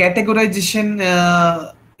categorization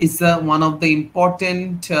is one of the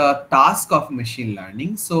important task of machine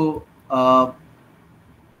learning. So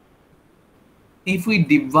if we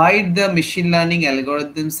divide the machine learning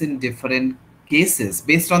algorithms in different cases,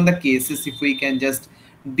 based on the cases, if we can just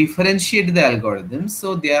differentiate the algorithms, so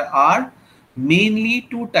there are mainly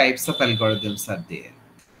two types of algorithms are there.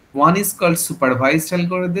 One is called supervised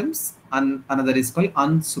algorithms and another is called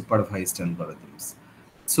unsupervised algorithms.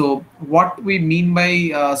 So what we mean by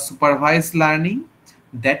supervised learning,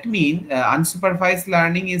 that means unsupervised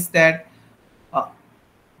learning is that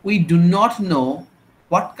we do not know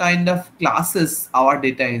what kind of classes our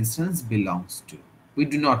data instance belongs to. We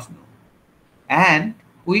do not know. And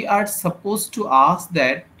we are supposed to ask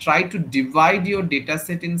that try to divide your data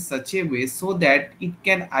set in such a way so that it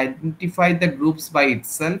can identify the groups by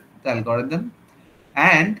itself, the algorithm,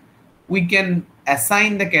 and we can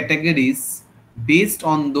assign the categories based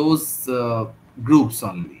on those groups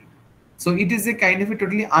only. So it is a kind of a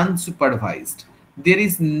totally unsupervised. There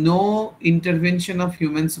is no intervention of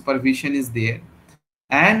human supervision is there,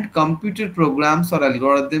 and computer programs or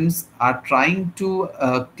algorithms are trying to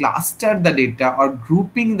cluster the data or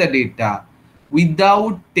grouping the data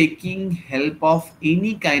without taking help of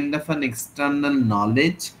any kind of an external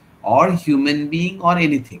knowledge or human being or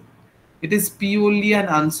anything. It is purely an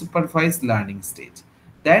unsupervised learning stage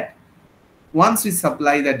that once we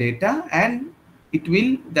supply the data, and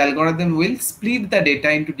the algorithm will split the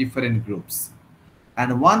data into different groups,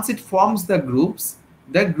 and once it forms the groups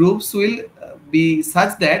will be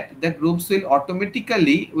such that the groups will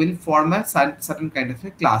automatically will form a certain kind of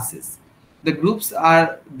a classes. The groups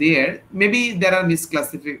are there, maybe there are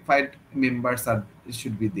misclassified members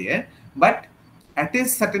should be there, but at a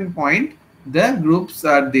certain point the groups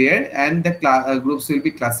are there and the groups will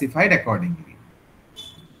be classified accordingly.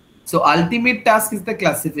 So ultimate task is the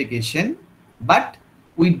classification, but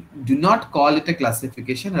we do not call it a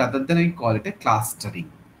classification, rather than we call it a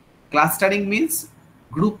clustering. Clustering means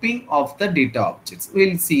grouping of the data objects.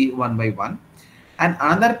 We'll see one by one. And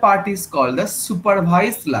another part is called the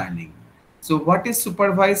supervised learning. So what is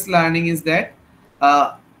supervised learning is that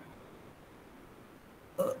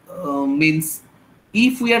means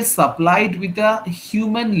if we are supplied with a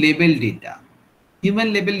human level data.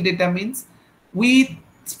 Human level data means we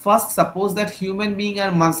first suppose that human beings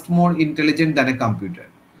are much more intelligent than a computer.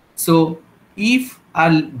 So if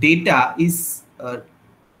our data is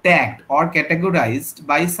tagged or categorized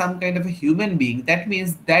by some kind of a human being, that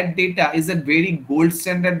means that data is a very gold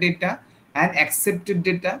standard data and accepted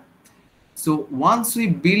data. So once we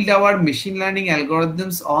build our machine learning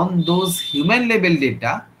algorithms on those human level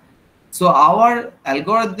data, so our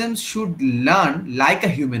algorithms should learn like a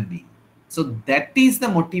human being. So that is the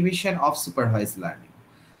motivation of supervised learning.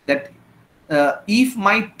 That if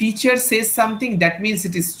my teacher says something, that means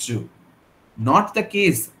it is true. Not the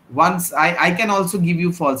case. Once I can also give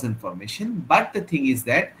you false information, but the thing is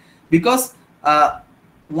that because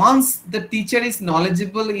once the teacher is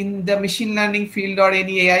knowledgeable in the machine learning field or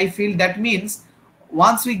any AI field, that means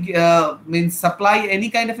once we supply any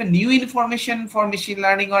kind of a new information for machine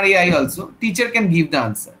learning or AI also, teacher can give the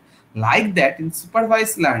answer. Like that in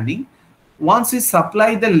supervised learning, once we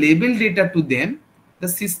supply the label data to them, the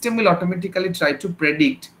system will automatically try to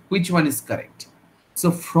predict which one is correct. So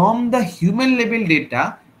from the human level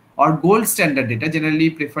data or gold standard data, generally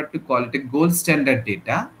prefer to call it a gold standard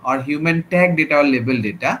data or human tag data or label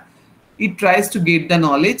data, it tries to get the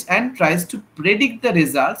knowledge and tries to predict the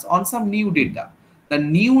results on some new data. The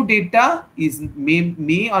new data is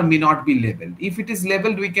may or may not be labeled. If it is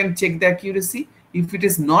labeled, we can check the accuracy. If it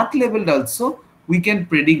is not labeled also, we can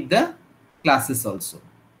predict the classes also.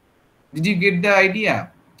 Did you get the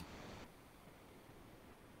idea?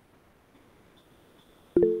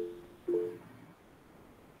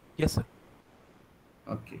 Yes, sir.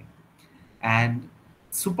 Okay. And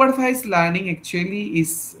supervised learning actually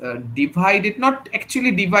is divided, not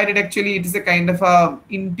actually divided, actually it is a kind of a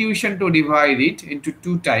intuition to divide it into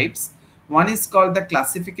two types. One is called the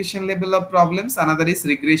classification level of problems, another is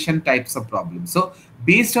regression types of problems. So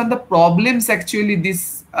based on the problems, actually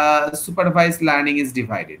this supervised learning is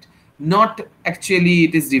divided. Not actually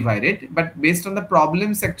it is divided, but based on the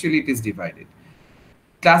problems, actually it is divided.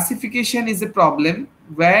 Classification is a problem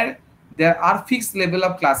where there are fixed level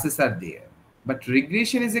of classes are there. But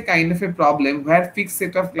regression is a kind of a problem where fixed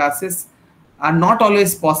set of classes are not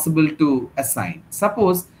always possible to assign.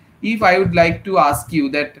 Suppose if I would like to ask you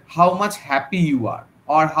that how much happy you are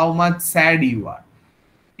or how much sad you are,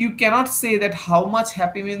 you cannot say that how much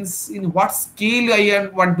happy means in what scale I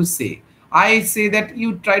want to say. I say that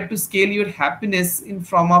you try to scale your happiness in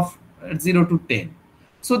from of 0 to 10.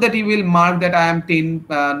 So that you will mark that I am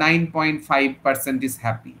 9.5% is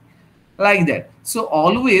happy. Like that. So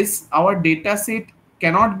always our data set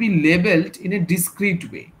cannot be labeled in a discrete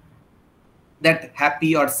way, that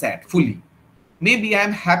happy or sad fully. Maybe I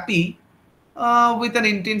am happy with an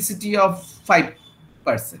intensity of 5%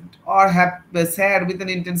 or sad with an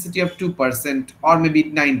intensity of 2% or maybe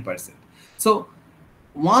 9%. So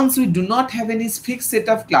once we do not have any fixed set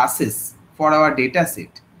of classes for our data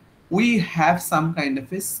set, we have some kind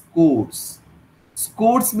of a scores.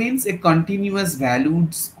 Scores means a continuous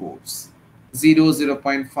valued scores, 0,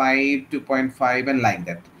 0.5, 2.5 and like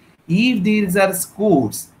that. If these are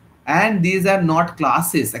scores and these are not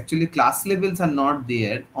classes, actually class levels are not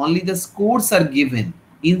there, only the scores are given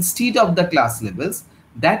instead of the class levels,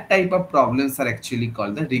 that type of problems are actually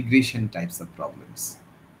called the regression types of problems.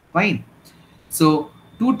 Fine. So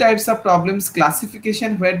two types of problems: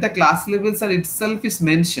 classification, where the class levels are itself is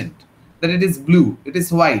mentioned, that it is blue, it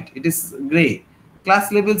is white, it is gray,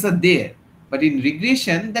 class levels are there. But in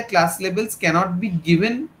regression, the class labels cannot be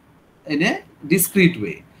given in a discrete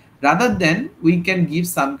way. Rather than, we can give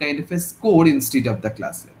some kind of a score instead of the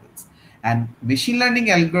class labels. And machine learning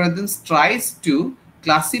algorithms tries to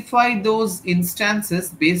classify those instances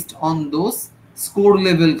based on those score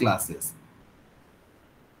level classes.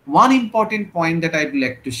 One important point that I'd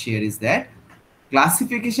like to share is that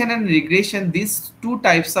classification and regression, these two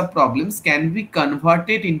types of problems can be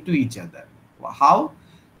converted into each other. How?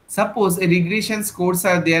 Suppose a regression scores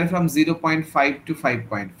are there from 0.5 to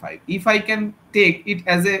 5.5. If I can take it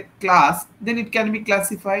as a class, then it can be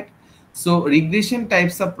classified. So regression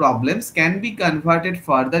types of problems can be converted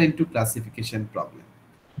further into classification problem.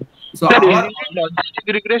 So Sir, isn't it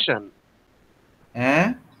logistic regression?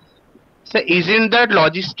 So isn't that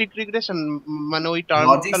logistic regression? We term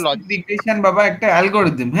logistic regression বাবা একটা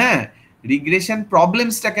algorithm, হ্যাঁ, regression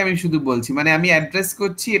প্রবলেমসটাকে আমি শুধু বলছি, মানে আমি address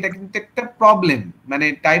করছি এটা কিন্তু একটা প্রবলেম, মানে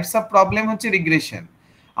টাইপস অফ প্রবলেম হচ্ছে রিগ্রেশন।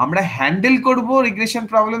 আমরা হ্যান্ডেল করব regression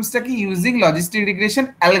প্রবলেমসটাকে using logistic regression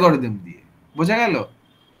algorithm দিয়ে। বোঝা গেল?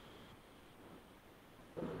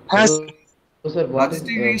 হ্যাঁ স্যার,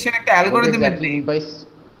 লজিস্টিক রিগ্রেশন একটা অ্যালগরিদমের নেম,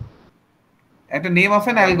 একটা নেম অফ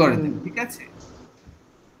অ্যান অ্যালগরিদম, ঠিক আছে?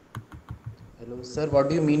 Hello sir, what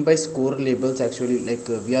do you mean by score labels actually? Like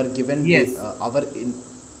we are given labels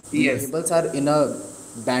are in a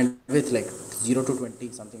bandwidth like 0 to 20,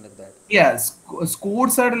 something like that. Yeah,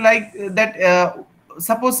 scores are like that.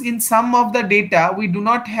 Suppose in some of the data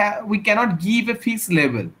we cannot give a fixed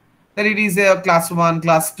level, that it is a class 1,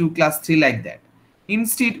 class 2, class 3, like that.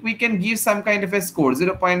 Instead, we can give some kind of a score,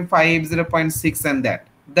 0.5, 0.6, and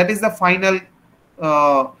that is the final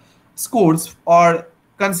scores, or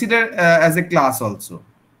consider as a class also.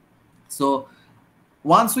 So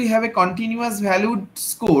once we have a continuous valued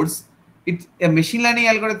scores, a machine learning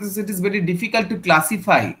algorithms, it is very difficult to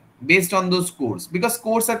classify based on those scores, because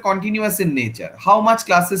scores are continuous in nature. How much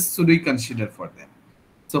classes should we consider for them?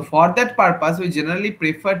 So for that purpose, we generally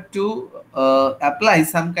prefer to apply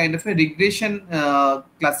some kind of a regression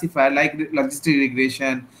classifier, like logistic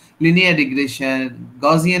regression, linear regression,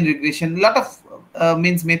 Gaussian regression, lot of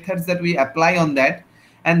methods that we apply on that.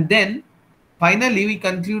 And then finally we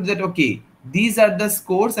conclude that okay, these are the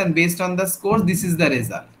scores, and based on the scores, this is the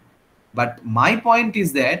result. But my point is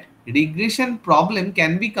that regression problem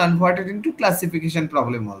can be converted into classification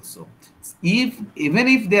problem also. Even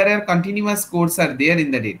if there are continuous scores are there in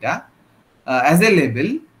the data as a label,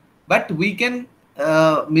 but we can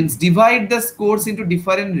divide the scores into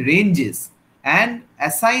different ranges and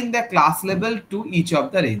assign the class label to each of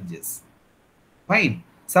the ranges. Fine.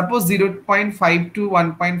 Suppose 0.5 to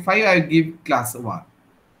 1.5, I will give class 1.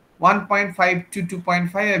 1.5 to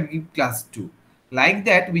 2.5, I will give class 2. Like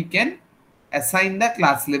that, we can assign the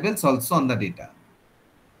class labels also on the data.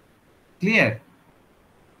 Clear?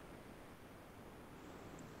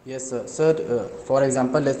 Yes, sir. Sir, for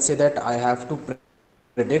example, let's say that I have to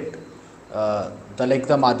predict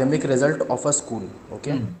the madhyamik result of a school.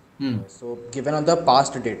 Okay. So given on the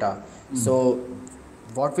past data, so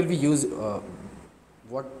what will we use?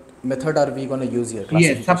 What method are we going to use here?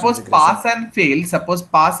 Yes, suppose pass and fail. Suppose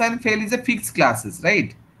pass and fail is a fixed classes,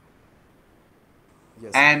 right?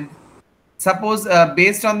 Yes. And suppose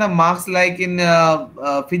based on the marks, like in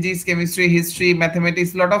physics, chemistry, history,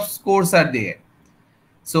 mathematics, lot of scores are there.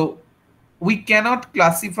 So we cannot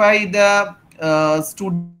classify the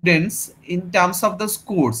students in terms of the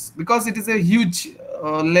scores, because it is a huge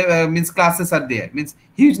classes are there, means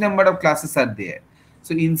huge number of classes are there.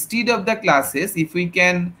 So instead of the classes, if we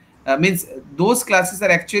can those classes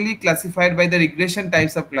are actually classified by the regression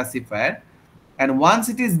types of classifier, and once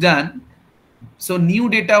it is done, so new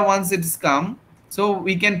data once it is come, so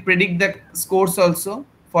we can predict the scores also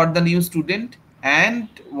for the new student. And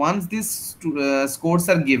once these scores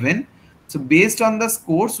are given, so based on the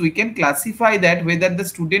scores, we can classify that whether the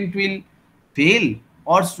student will fail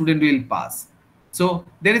or student will pass. So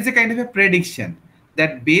there is a kind of a prediction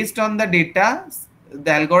that based on the data,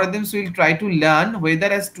 the algorithms will try to learn whether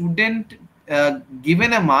a student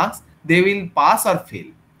given a marks, they will pass or fail.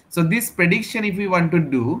 So this prediction, if we want to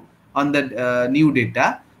do on the new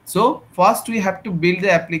data, so first we have to build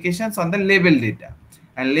the applications on the label data.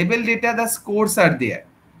 And label data, the scores are there,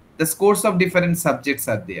 the scores of different subjects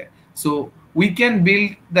are there. So we can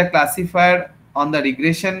build the classifier on the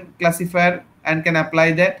regression classifier and can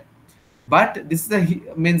apply that. But this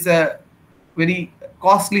is a very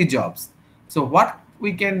costly jobs. So what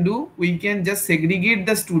we can do, we can just segregate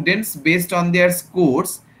the students based on their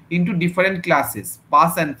scores into different classes,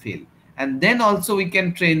 pass and fail, and then also we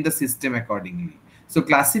can train the system accordingly. So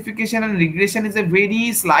classification and regression is a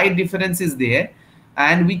very slight difference is there,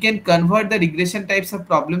 and we can convert the regression types of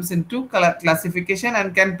problems into classification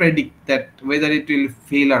and can predict that whether it will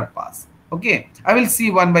fail or pass. Okay, I will see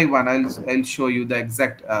one by one. I'll show you the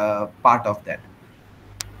exact part of that.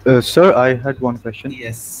 Sir, I had one question.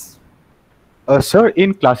 Yes. Sir,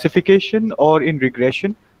 in classification or in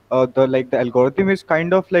regression, the algorithm is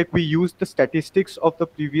kind of like we use the statistics of the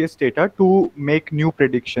previous data to make new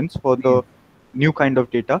predictions for the new kind of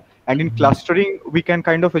data. And in clustering, we can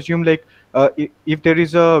kind of assume like if there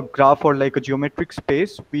is a graph or like a geometric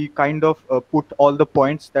space, we kind of put all the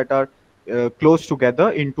points that are close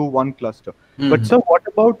together into one cluster. But sir, what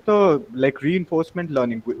about the like reinforcement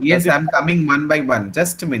learning? Yes, I'm coming one by one.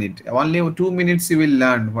 Just a minute. Only 2 minutes you will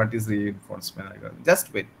learn what is reinforcement algorithm.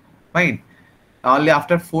 Just wait. Fine. Only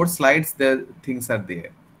after 4 slides the things are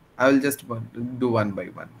there. I will just do one by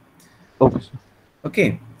one. Okay, sir.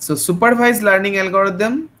 Okay. So supervised learning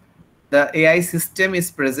algorithm, the AI system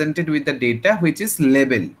is presented with the data which is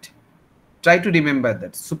labeled. Try to remember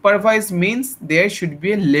that. Supervised means there should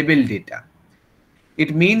be a label data.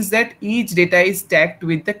 It means that each data is tagged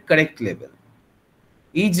with the correct label.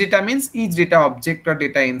 Each data means each data object or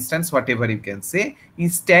data instance, whatever you can say,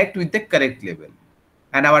 is tagged with the correct label.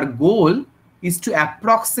 And our goal is to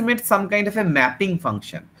approximate some kind of a mapping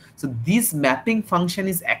function. So this mapping function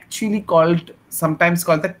is actually sometimes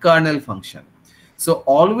called the kernel function. So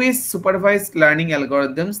always supervised learning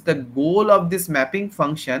algorithms, the goal of this mapping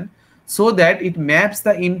function so that it maps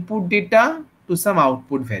the input data to some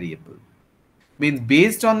output variable. Means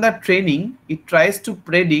based on the training, it tries to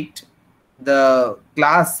predict the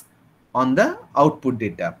class on the output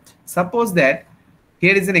data. Suppose that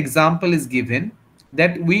here is an example is given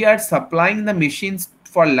that we are supplying the machines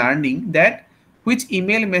for learning that which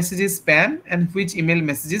email message is spam and which email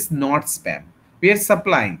message is not spam. We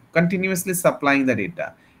are continuously supplying the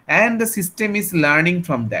data, and the system is learning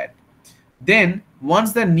from that. Then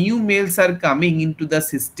once the new mails are coming into the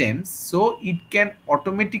system, so it can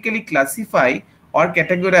automatically classify or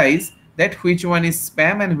categorize that which one is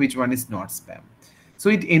spam and which one is not spam. So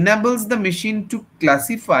it enables the machine to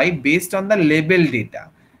classify based on the label data.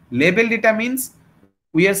 Label data means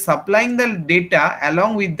we are supplying the data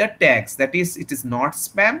along with the tags, that is it is not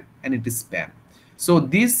spam and it is spam. So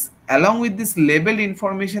this along with this labeled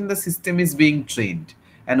information, the system is being trained.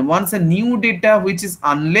 And once a new data which is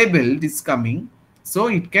unlabeled is coming, so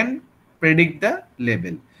it can predict the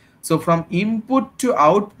label. So from input to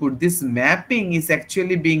output, this mapping is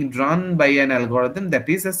actually being drawn by an algorithm that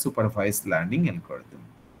is a supervised learning algorithm.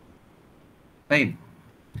 Fine.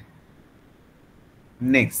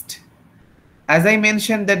 Next, as I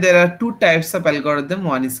mentioned that there are 2 types of algorithm.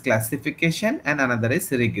 One is classification and another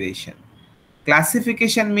is regression.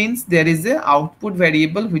 Classification means there is a output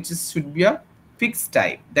variable which should be a fixed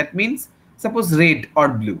type. That means suppose red or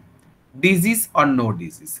blue, disease or no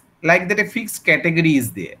disease, like that a fixed category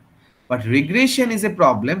is there. But regression is a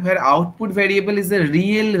problem where output variable is a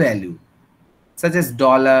real value such as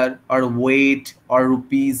dollar or weight or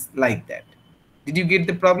rupees, like that. Did you get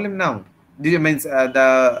the problem now? Did you mean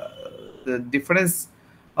the difference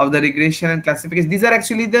of the regression and classification? These are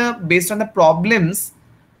actually based on the problems.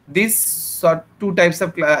 These 2 types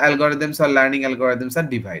of algorithms or learning algorithms are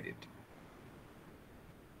divided.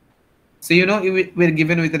 So you know we're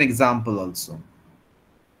given with an example also.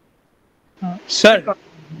 Sir.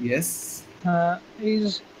 Yes.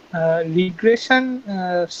 Is regression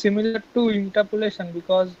similar to interpolation?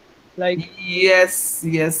 Because like yes,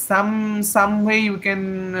 some way you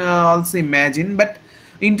can also imagine, but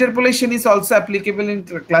interpolation is also applicable in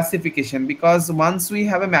classification, because once we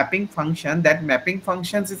have a mapping function, that mapping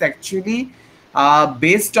functions is actually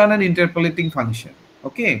based on an interpolating function.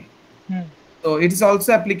 Okay. So it is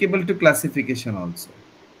also applicable to classification also.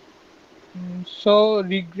 So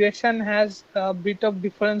regression has a bit of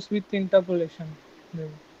difference with interpolation.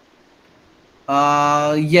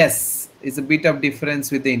 Yes, it's a bit of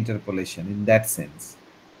difference with the interpolation in that sense.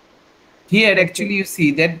 Here actually you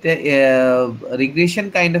see that the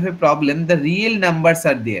regression kind of a problem, the real numbers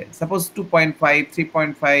are there. Suppose 2.5,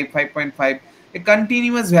 3.5, 5.5, a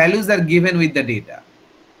continuous values are given with the data.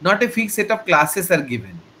 Not a fixed set of classes are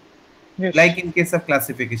given. Yes. Like in case of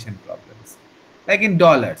classification problems, like in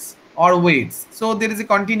dollars or weights. So there is a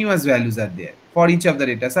continuous values are there for each of the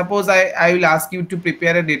data. Suppose I will ask you to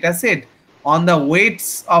prepare a data set on the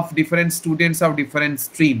weights of different students of different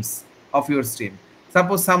streams of your stream.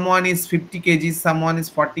 Suppose someone is 50 kgs, someone is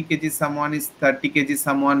 40 kgs, someone is 30 kgs,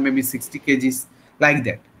 someone maybe 60 kgs, like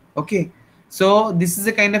that. Okay, so this is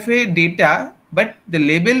a kind of a data, but the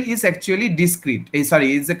label is actually discrete.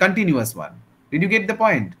 Sorry, it's a continuous one. Did you get the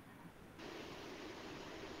point?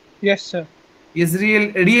 Yes, sir. Is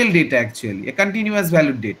real data, actually a continuous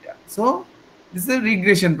valued data. So this is a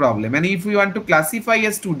regression problem, and if we want to classify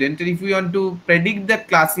a student, and if we want to predict the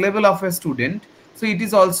class level of a student, so it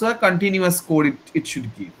is also a continuous score it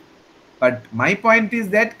should give. But my point is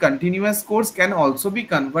that continuous scores can also be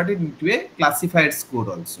converted into a classified score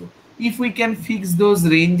also, if we can fix those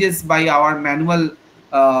ranges by our manual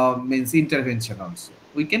means intervention also.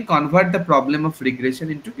 We can convert the problem of regression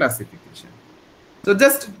into classification. So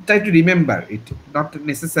just try to remember it, not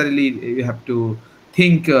necessarily you have to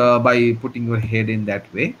think by putting your head in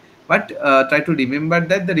that way, but try to remember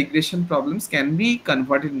that the regression problems can be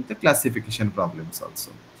converted into classification problems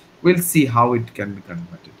also. We'll see how it can be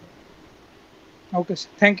converted. Okay, sir.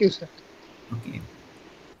 Thank you, sir. Okay.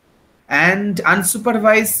 And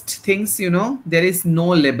unsupervised things, you know, there is no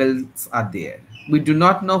labels are there. We do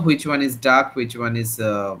not know which one is dark, which one is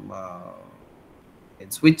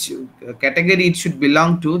which category it should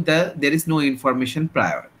belong to. There is no information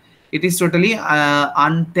prior. It is totally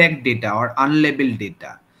untagged data or unlabeled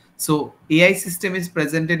data. So AI system is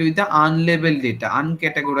presented with the unlabeled data,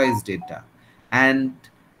 uncategorized data, and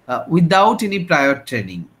without any prior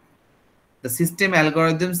training. The system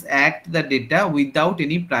algorithms act the data without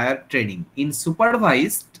any prior training. In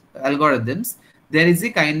supervised algorithms, there is a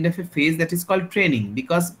kind of a phase that is called training,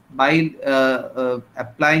 because by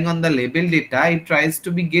applying on the label data, it tries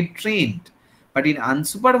to get trained. But in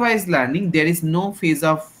unsupervised learning, there is no phase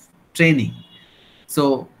of training.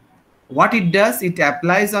 So what it does, it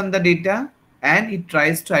applies on the data and it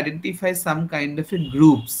tries to identify some kind of a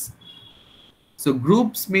groups. So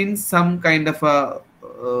groups means some kind of a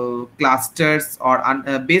clusters or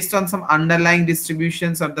based on some underlying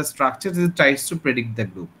distributions of the structures, it tries to predict the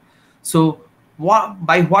group. So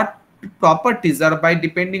by what properties, or by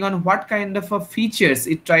depending on what kind of features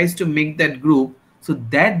it tries to make that group, so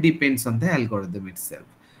that depends on the algorithm itself.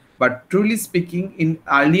 But truly speaking, in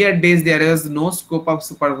earlier days, there was no scope of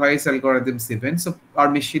supervised algorithms even, so our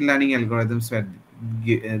machine learning algorithms were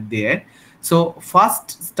there. So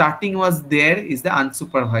first starting was there is the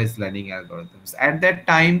unsupervised learning algorithms. At that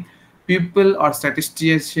time, people or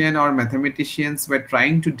statisticians or mathematicians were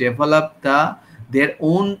trying to develop their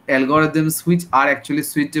own algorithms which are actually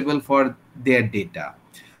suitable for their data.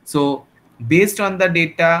 So based on the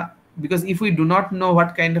data, because if we do not know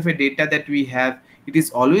what kind of a data that we have, it is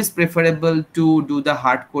always preferable to do the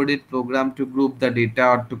hard-coded program to group the data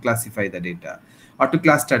or to classify the data or to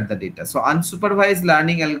cluster the data. So unsupervised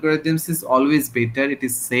learning algorithms is always better. It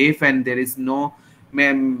is safe and there is no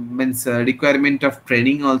requirement of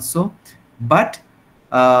training also. But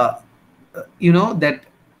you know that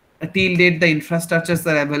till date the infrastructures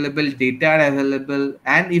are available, data are available,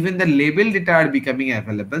 and even the label data are becoming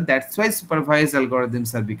available. That's why supervised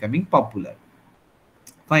algorithms are becoming popular.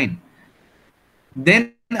 Fine.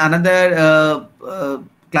 Then another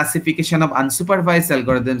classification of unsupervised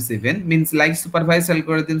algorithms even means, like supervised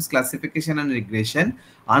algorithms classification and regression,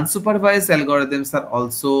 unsupervised algorithms are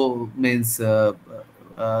also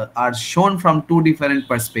are shown from two different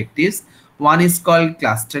perspectives. One is called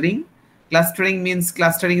clustering. Clustering means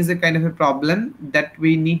clustering is a kind of a problem that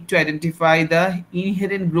we need to identify the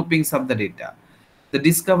inherent groupings of the data. To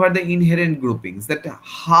discover the inherent groupings, that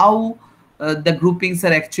how the groupings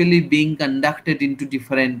are actually being conducted into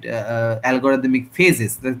different algorithmic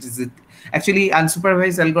phases. That is it. Actually,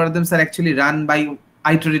 unsupervised algorithms are actually run by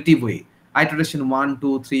iterative way, iteration 1,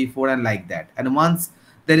 2, 3, 4, and like that. And once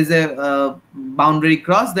there is a boundary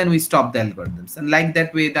cross, then we stop the algorithms, and like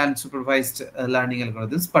that way the unsupervised learning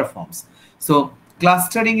algorithms performs. So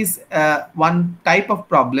clustering is one type of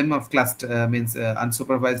problem of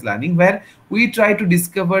unsupervised learning, where we try to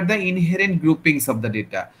discover the inherent groupings of the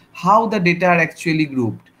data, how the data are actually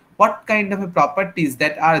grouped, what kind of properties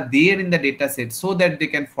that are there in the data set so that they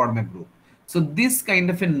can form a group. So this kind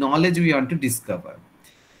of a knowledge we want to discover.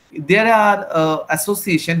 There are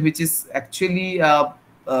association, which is actually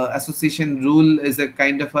association rule is a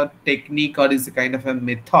kind of a technique or is a kind of a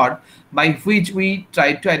method by which we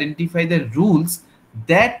try to identify the rules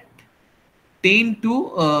that tend to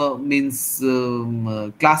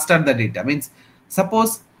cluster the data. Means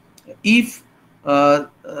suppose if there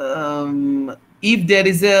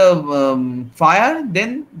is a fire,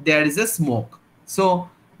 then there is a smoke. So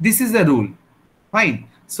this is a rule. Fine.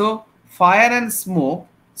 So fire and smoke,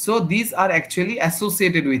 so these are actually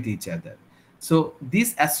associated with each other. So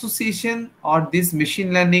this association or this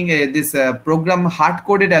machine learning, this program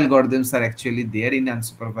hard-coded algorithms are actually there in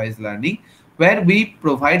unsupervised learning, where we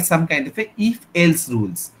provide some kind of a if-else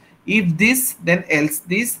rules. If this, then else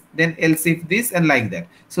this, then else if this, and like that.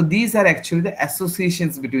 So these are actually the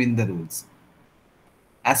associations between the rules.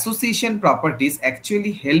 Association properties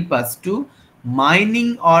actually help us to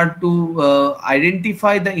mining or to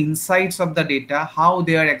identify the insights of the data, how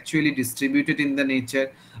they are actually distributed in the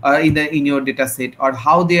nature, in your data set, or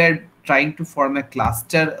how they are trying to form a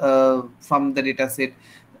cluster from the data set,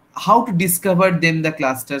 how to discover them, the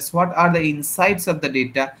clusters, what are the insights of the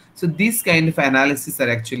data. So these kind of analysis are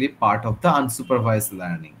actually part of the unsupervised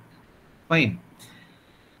learning. Fine.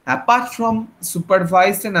 Apart from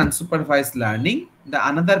supervised and unsupervised learning, the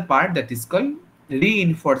another part that is called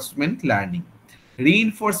reinforcement learning.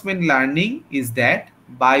 Reinforcement learning is that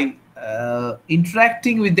by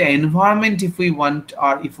interacting with the environment, if we want,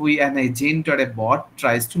 or if we an agent or a bot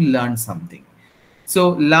tries to learn something, so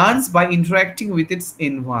learns by interacting with its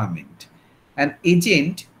environment. An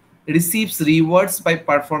agent receives rewards by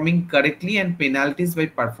performing correctly and penalties by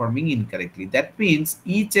performing incorrectly. That means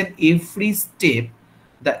each and every step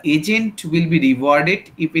the agent will be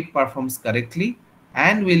rewarded if it performs correctly,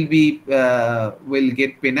 and will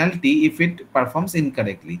get penalty if it performs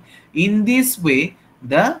incorrectly. In this way,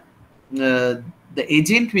 the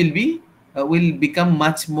agent will become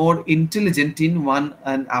much more intelligent in one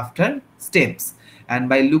and after steps. And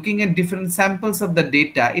by looking at different samples of the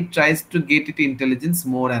data, it tries to get its intelligence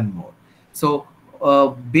more and more. So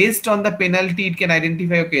based on the penalty, it can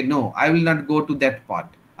identify, okay, no, I will not go to that part,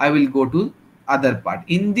 I will go to other part.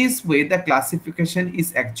 In this way, the classification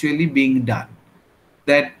is actually being done,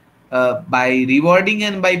 that by rewarding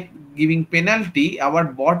and by giving penalty, our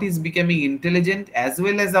bot is becoming intelligent, as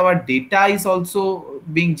well as our data is also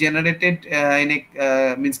being generated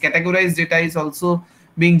means categorized data is also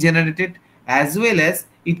being generated, as well as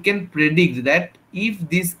it can predict that if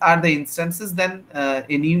these are the instances, then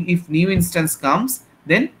if new instance comes,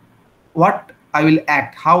 then what I will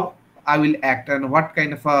act, how I will act, and what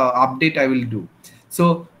kind of update I will do.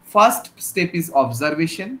 So first step is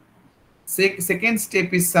observation, second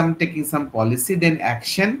step is taking some policy, then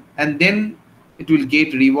action, and then it will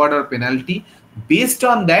get reward or penalty. Based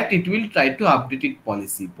on that, it will try to update its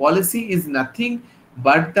policy. Policy is nothing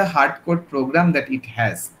but the hard code program that it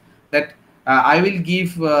has, that I will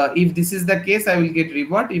give, if this is the case, I will get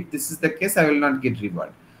reward, if this is the case, I will not get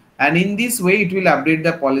reward. And in this way, it will update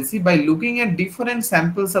the policy. By looking at different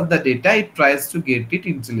samples of the data, it tries to get it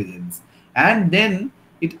intelligence, and then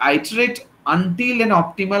it iterates until an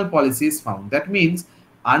optimal policy is found. That means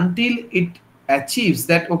until it achieves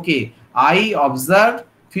that, okay, I observed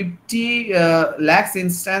 50 lakhs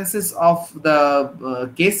instances of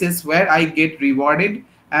the cases where I get rewarded,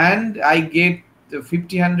 and I get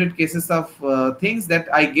 100 cases of things that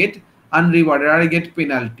I get unrewarded or I get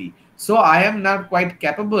penalty. So I am not quite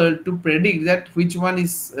capable to predict that which one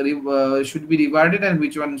is should be rewarded and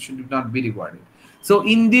which one should not be rewarded. So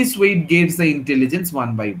in this way, it gets the intelligence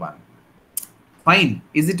one by one. Fine.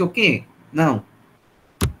 Is it okay now?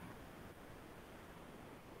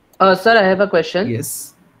 Sir, I have a question.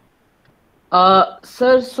 Yes.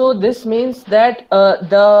 Sir, so this means that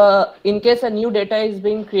in case a new data is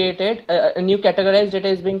being created, a new categorized data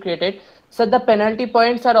is being created, so the penalty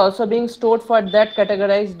points are also being stored for that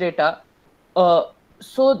categorized data.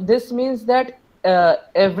 So this means that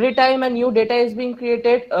every time a new data is being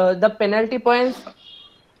created, the penalty points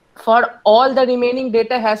for all the remaining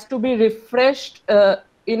data has to be refreshed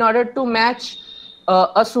in order to match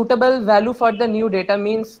a suitable value for the new data.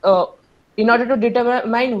 Means in order to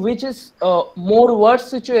determine which is more worse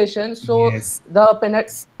situation, so yes,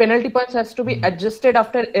 the penalty points has to be adjusted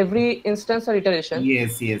after every instance or iteration.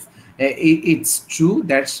 Yes, yes, it's true.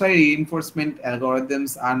 That's why reinforcement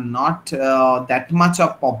algorithms are not that much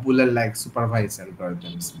of popular like supervised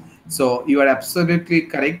algorithms. So you are absolutely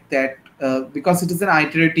correct that because it is an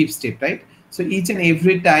iterative step, right? So each and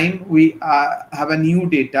every time we have a new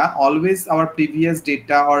data, always our previous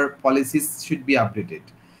data or policies should be updated.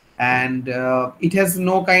 And it has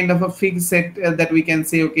no kind of a fixed set that we can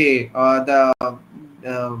say, okay,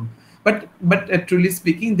 but truly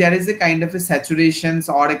speaking, there is a kind of a saturations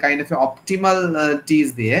or a kind of a optimality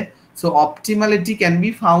is there. So optimality can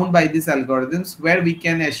be found by these algorithms, where we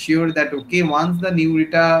can assure that, okay, once the new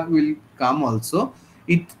data will come also,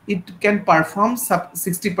 it can perform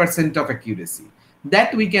 60% of accuracy.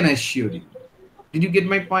 That we can assure you. Did you get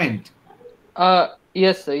my point?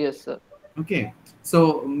 Yes, sir. Yes, sir. Okay.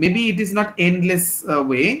 So maybe it is not endless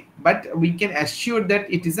way, but we can assure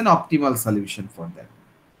that it is an optimal solution for that.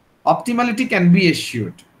 Optimality can be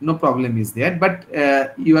assured. no problem is there. But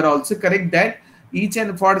you are also correct that each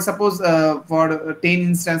and for suppose for 10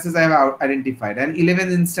 instances I have identified and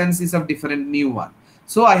 11 instances of different new one.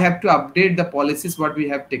 So I have to update the policies what we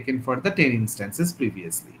have taken for the 10 instances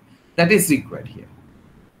previously. That is required here.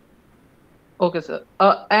 Okay, sir.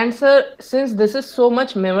 And sir, since this is so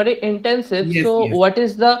much memory intensive, Yes, so yes. what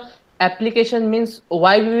is the application means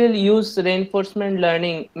why we will use reinforcement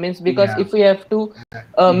learning means because Yeah. if we have to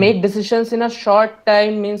make decisions in a short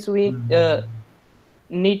time means we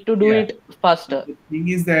need to do Yeah. it faster. The thing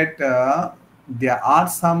is that there are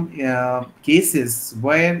some cases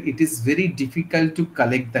where it is very difficult to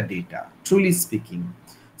collect the data, truly speaking.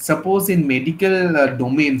 Suppose in medical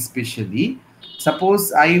domain especially,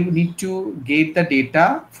 suppose I need to get the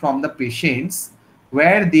data from the patients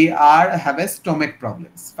where they have a stomach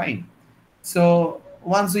problems, fine. So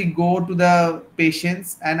once we go to the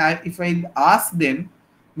patients and if I ask them,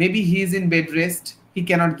 maybe he is in bed rest, he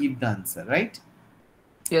cannot give the answer, right?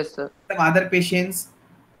 Yes, sir. Some other patients,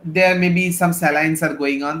 there may be some salines are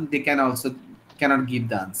going on, they cannot give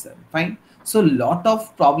the answer, fine. So lot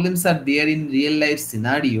of problems are there in real life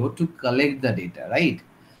scenario to collect the data, right?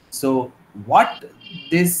 So what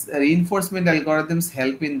this reinforcement algorithms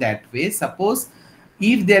help in that way, suppose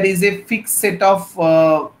if there is a fixed set of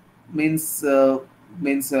reports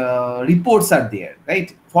are there,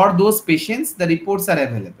 right? For those patients the reports are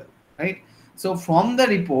available, right? So from the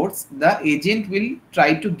reports the agent will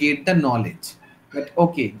try to get the knowledge that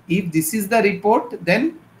okay, if this is the report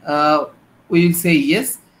then we will say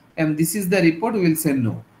yes, and this is the report we will say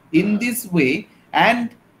no, in this way.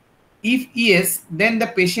 And if yes, then the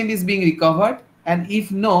patient is being recovered, and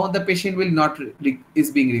if no, the patient will not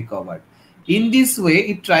is being recovered. In this way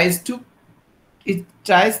it tries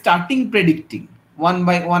starting predicting one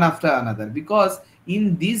by one after another, because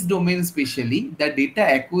in this domain especially the data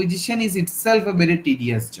acquisition is itself a very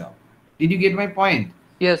tedious job. Did you get my point?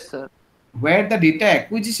 Yes, sir. Where the data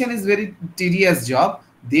acquisition is very tedious job,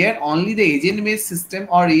 there only the agent based system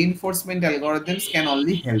or reinforcement algorithms can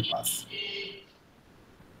only help us.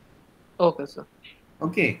 Okay, sir.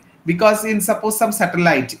 Okay, because in suppose some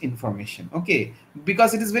satellite information, okay,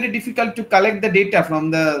 because it is very difficult to collect the data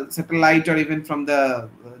from the satellite or even from the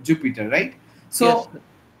Jupiter, right? So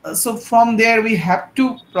Yes, so from there we have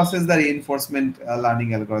to process the reinforcement learning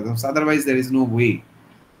algorithms, otherwise there is no way.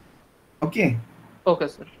 Okay. okay,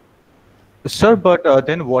 sir. Sir, but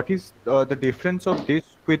then what is the difference of this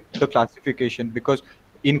with the classification? Because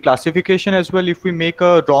in classification as well, if we make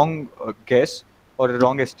a wrong guess or a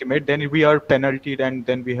wrong estimate, then we are penaltied, and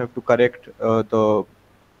then we have to correct the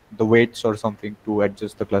weights or something to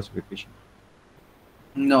adjust the classification.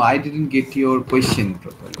 No, I didn't get your question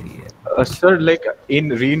properly. Sir, like in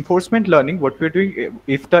reinforcement learning, what we're doing,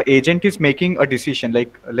 if the agent is making a decision,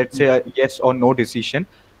 like let's say a yes or no decision,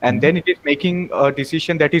 and then it is making a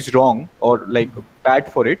decision that is wrong or like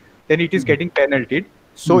bad for it, then it is getting penaltied.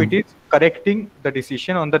 So it is correcting the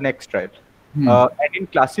decision on the next trial. And in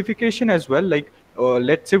classification as well, like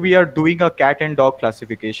let's say we are doing a cat and dog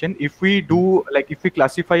classification. If we do, like if we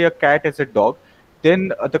classify a cat as a dog,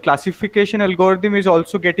 then the classification algorithm is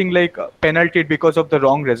also getting like penaltied because of the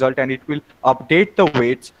wrong result, and it will update the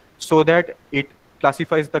weights so that it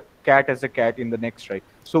classifies the cat as a cat in the next try.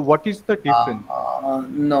 So what is the difference?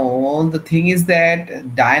 No, the thing is that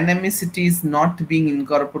dynamicity is not being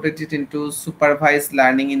incorporated into supervised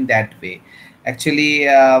learning in that way. Actually,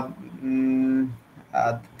 the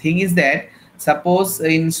thing is that suppose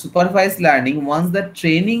in supervised learning, once the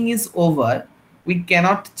training is over, we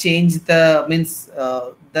cannot change the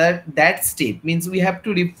that step. Means we have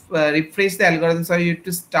to refresh the algorithms, or you have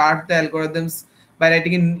to start the algorithms by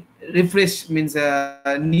writing in refresh, means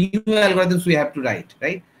new algorithms we have to write,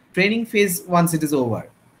 right? Training phase once it is over.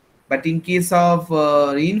 But in case of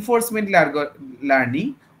reinforcement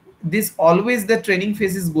learning, this always the training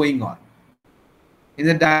phase is going on in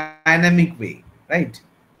a dynamic way, right?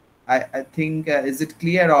 I think is it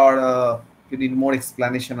clear, or you need more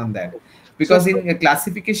explanation on that? Because in a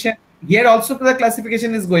classification here also the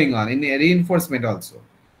classification is going on, in reinforcement also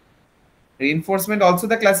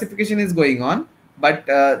the classification is going on, but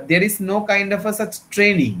there is no kind of a such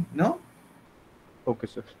training, no. Okay,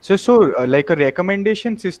 sir. So like a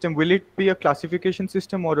recommendation system, will it be a classification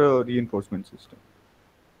system or a reinforcement system?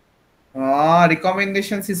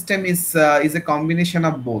 Recommendation system is a combination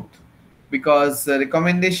of both, because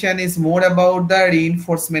recommendation is more about the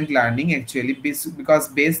reinforcement learning actually, because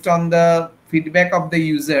based on the feedback of the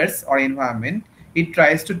users or environment, it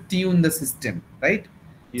tries to tune the system, right?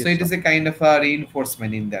 Yes, so it sir. is a kind of a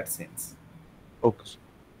reinforcement in that sense. Okay, sir.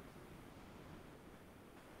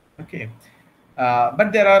 Okay.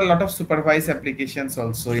 But there are a lot of supervised applications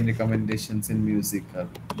also in recommendations in music or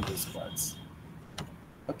those parts.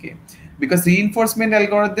 Okay, because reinforcement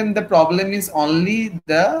algorithm, the problem is only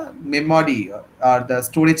the memory or the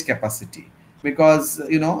storage capacity, because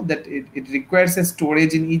you know that it requires a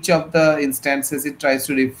storage in each of the instances. It tries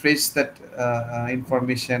to refresh that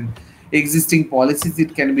information. Existing policies,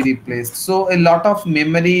 it can be replaced. So a lot of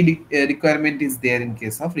memory requirement is there in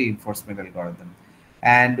case of reinforcement algorithm,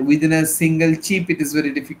 and within a single chip it is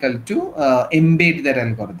very difficult to embed that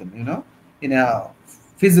algorithm, you know, in a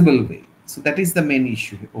feasible way. So that is the main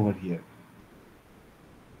issue over here.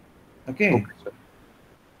 Okay. Okay, sir.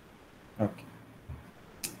 Okay.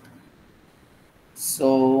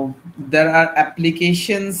 So there are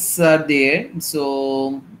applications there.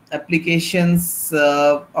 So applications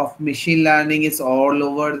of machine learning is all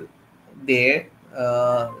over there.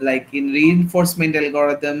 Like in reinforcement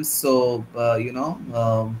algorithms. So you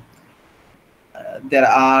know, there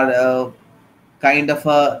are kind of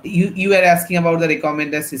a, you were asking about the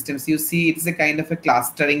recommender systems. You see, it's a kind of a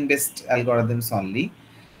clustering based algorithms only,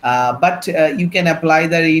 but you can apply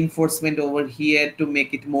the reinforcement over here to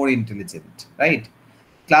make it more intelligent, right?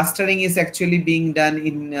 Clustering is actually being done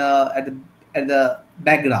in at the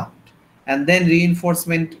background, and then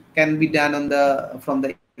reinforcement can be done on the from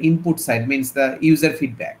the input side, means the user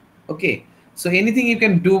feedback. Okay, so anything you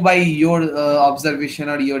can do by your observation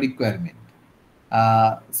or your requirement.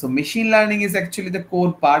 So machine learning is actually the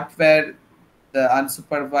core part where the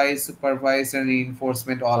unsupervised, supervised, and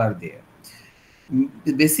reinforcement all are there.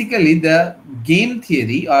 Basically, the game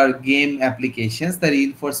theory or game applications, the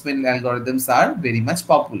reinforcement algorithms are very much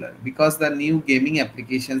popular, because the new gaming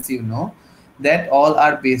applications, you know, that all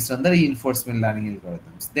are based on the reinforcement learning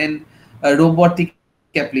algorithms. Then robotic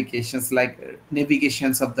applications like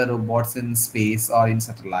navigations of the robots in space or in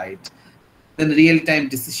satellite, then real-time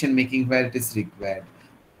decision making where it is required,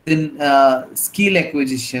 then skill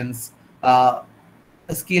acquisitions.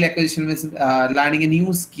 Skill acquisition means learning a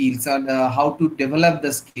new skills on how to develop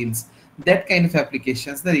the skills. That kind of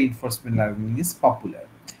applications, the reinforcement learning is popular.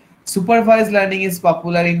 Supervised learning is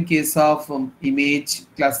popular in case of image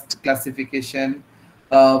classification,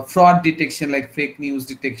 fraud detection like fake news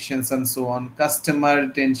detections and so on, customer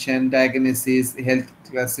retention, diagnosis, health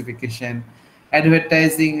classification,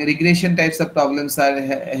 advertising. Regression types of problems are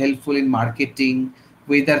helpful in marketing,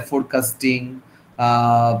 weather forecasting,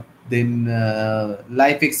 then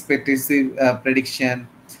life expectancy prediction.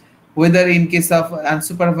 Whether in case of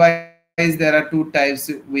unsupervised, there are two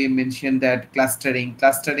types. We mentioned that clustering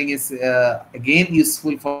is again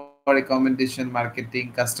useful for recommendation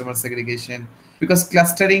marketing, customer segregation, because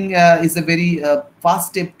clustering is a very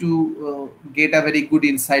fast step to get a very good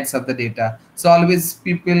insights of the data. So always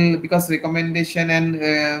people, because recommendation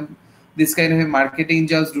and this kind of a marketing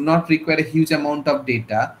jobs do not require a huge amount of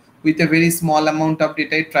data. With a very small amount of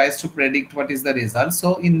data, it tries to predict what is the result.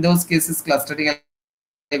 So in those cases, clustering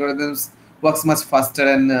algorithms works much faster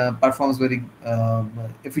and performs very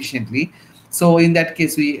efficiently. So in that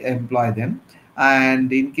case, we employ them.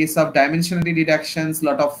 And in case of dimensionality reductions,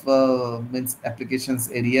 lot of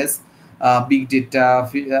applications areas, big data,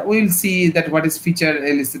 we will see that what is feature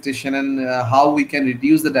elicitation and how we can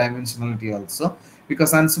reduce the dimensionality also,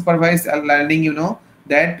 because unsupervised learning, you know,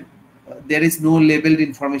 that there is no labeled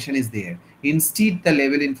information is there. Instead, the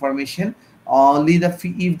labeled information only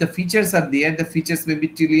if the features are there, the features may be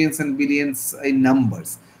trillions and billions in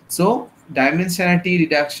numbers. So dimensionality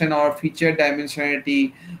reduction or feature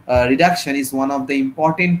dimensionality reduction is one of the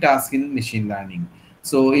important tasks in machine learning.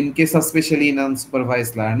 So in case of especially in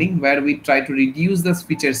unsupervised learning, where we try to reduce the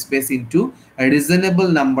feature space into a reasonable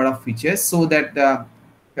number of features, so that the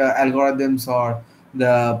algorithms or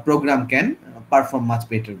the program can perform much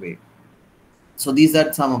better way. So these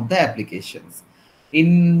are some of the applications.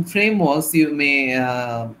 In frameworks, you may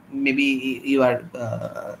maybe you are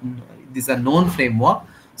these are known framework.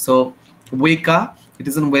 So Weka, it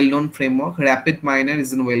is a well-known framework. RapidMiner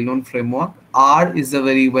is a well-known framework. R is a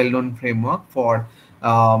very well-known framework for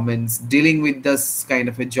means dealing with this kind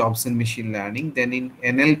of a jobs in machine learning. Then in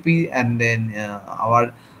NLP and then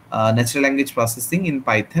our natural language processing in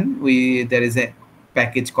Python, there is a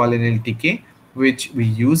package called NLTK, which we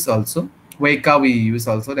use also. Weka we use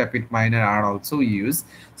also, RapidMiner R also we use.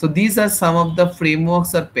 So these are some of the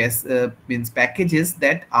frameworks or means packages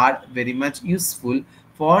that are very much useful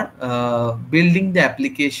for building the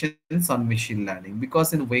applications on machine learning,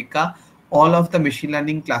 because in Weka all of the machine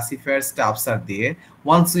learning classifier stuffs are there.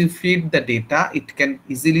 Once you feed the data, it can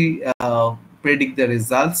easily predict the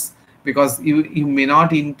results because you may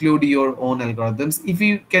not include your own algorithms. If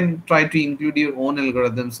you can try to include your own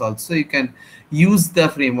algorithms also, you can use the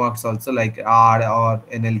frameworks also like R or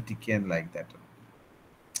NLTK and like that.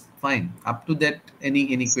 Fine. Up to that,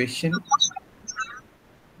 any question?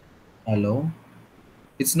 Hello?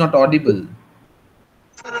 It's not audible.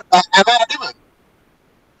 Am I audible?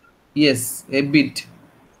 Yes, a bit.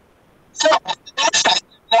 So,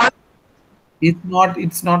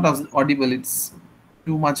 It's not as audible. It's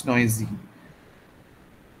too much noisy.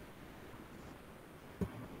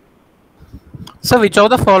 So which of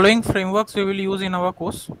the following frameworks we will use in our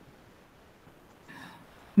course?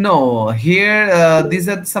 No, here these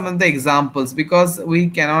are some of the examples, because we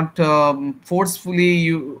cannot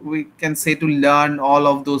forcefully we can say to learn all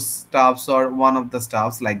of those stuffs or one of the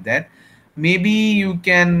stuffs like that. Maybe you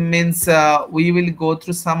can means we will go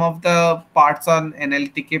through some of the parts on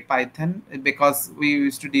NLTK Python, because we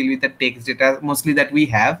used to deal with the text data mostly that we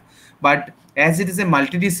have. But as it is a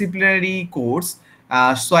multidisciplinary course,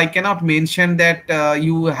 so I cannot mention that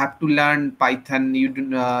you have to learn Python, you do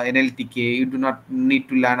NLTK, you do not need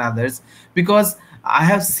to learn others, because I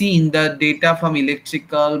have seen the data from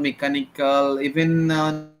electrical, mechanical, even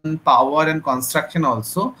power and construction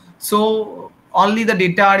also. So only the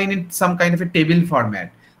data are in some kind of a table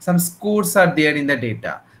format. Some scores are there in the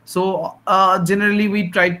data. So generally we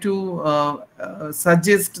try to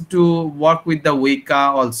suggest to work with the Weka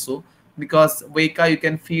also, because Weka you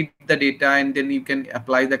can feed the data and then you can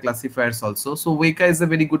apply the classifiers also. So Weka is a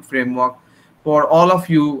very good framework for all of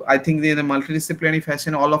you. I think in a multidisciplinary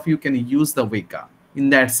fashion, all of you can use the Weka in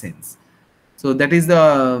that sense. So that is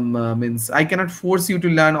the means I cannot force you to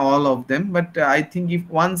learn all of them, but I think if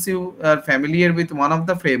once you are familiar with one of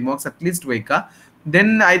the frameworks, at least Weka,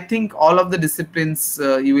 then I think all of the disciplines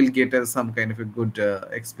you will get some kind of a good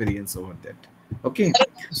experience over that. Okay.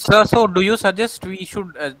 So do you suggest we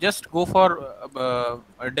should just go for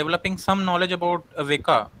developing some knowledge about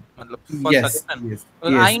Weka? For Yes, suggestion? yes,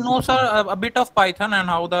 Well, yes. I know, sir, a bit of Python and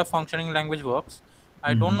how the functioning language works.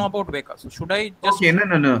 I don't know about Weka. So should I just... Okay,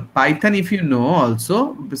 no. Python, if you know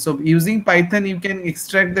also, so using Python, you can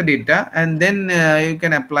extract the data and then you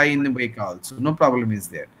can apply in Weka also. No problem is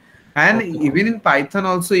there. And even in Python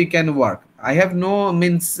also you can work. I have no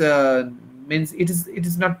means it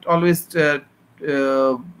is not always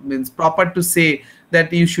means proper to say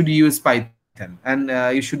that you should use Python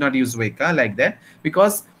and you should not use Weka like that,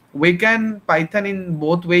 because Weka and Python in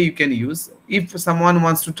both way you can use. If someone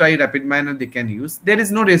wants to try RapidMiner, they can use. There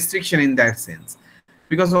is no restriction in that sense,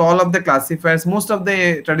 because all of the classifiers, most of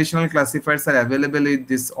the traditional classifiers are available in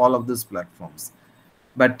all of these platforms.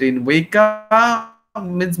 But in Weka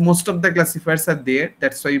means most of the classifiers are there.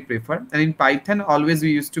 That's why you prefer. And in Python, always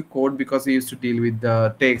we used to code because we used to deal with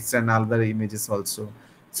the text and other images also.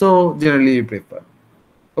 So generally you prefer.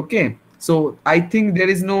 Okay. So I think there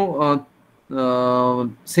is no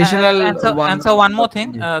sessional one. And so one more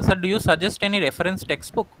thing, sir, do you suggest any reference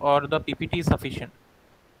textbook or the PPT is sufficient?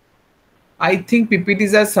 I think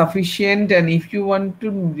PPTs are sufficient, and if you want to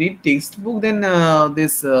read textbook, then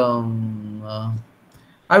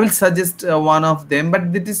I will suggest one of them,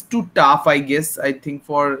 but it is too tough, I guess. I think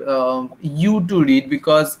for you to read,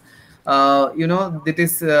 because you know, that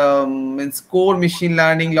is means core machine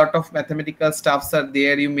learning, lot of mathematical stuffs are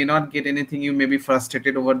there. You may not get anything, you may be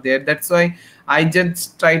frustrated over there. That's why I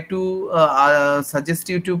just try to suggest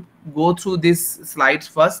you to go through these slides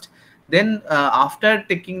first. Then after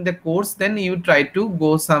taking the course, then you try to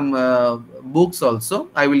go some books also.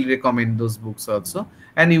 I will recommend those books also,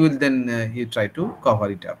 and you will then you try to cover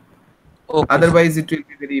it up. Okay, Otherwise it will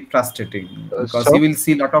be very frustrating, because sir? you will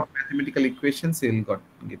see a lot of mathematical equations, you will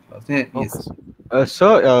get lost. Yes.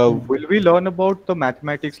 Sir, will we learn about the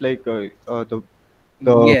mathematics, like the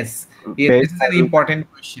Yes, base this is an important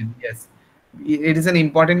question. Yes, it is an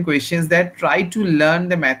important question, that try to learn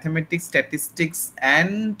the mathematics, statistics,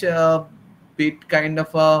 and bit kind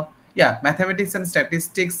of a mathematics and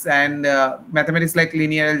statistics, and mathematics like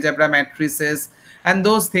linear algebra, matrices, and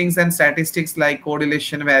those things, and statistics like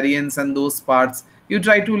correlation, variance, and those parts. You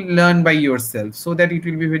try to learn by yourself, so that it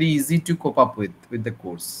will be very easy to cope up with the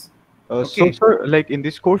course. So, sir, like in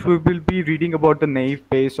this course, we will be reading about the naive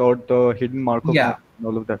Bayes or the hidden Markov Yeah. method and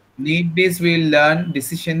all of that. Need base we'll learn,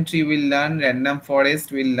 decision tree we'll learn, random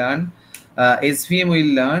forest we'll learn, SVM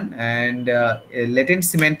we'll learn, and latent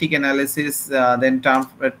semantic analysis, then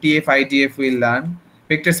TF, IDF we'll learn,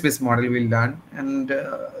 vector space model we'll learn, and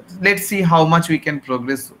let's see how much we can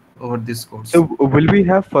progress over this course. So, will we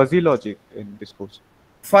have fuzzy logic in this course?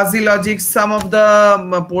 Fuzzy logic, some of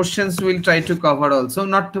the portions we'll try to cover also,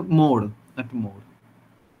 not more.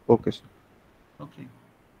 Okay, sir. Okay.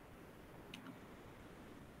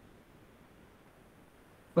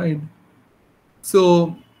 Fine.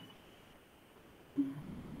 So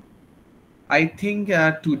I think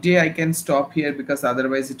today I can stop here because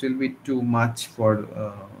otherwise it will be too much for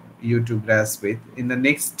you to grasp with. In the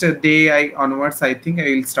next day onwards, I think I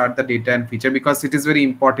will start the data and feature because it is very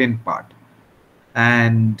important part.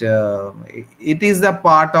 And it is the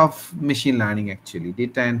part of machine learning actually,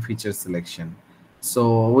 data and feature selection.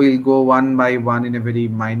 So we'll go one by one in a very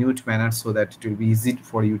minute manner so that it will be easy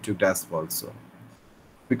for you to grasp also.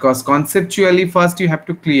 Because conceptually first you have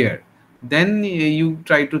to clear, then you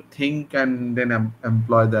try to think and then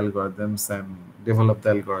employ the algorithms and develop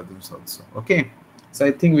the algorithms also. Okay, so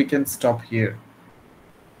I think we can stop here.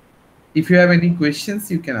 If you have any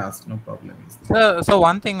questions you can ask, no problem. So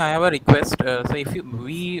one thing I have a request. So if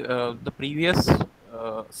the previous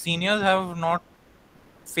seniors have not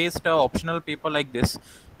faced a optional paper like this,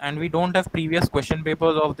 and we don't have previous question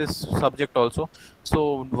papers of this subject also.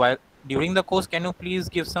 So while during the course, can you please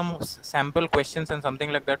give some sample questions and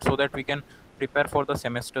something like that so that we can prepare for the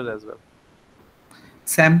semesters as well?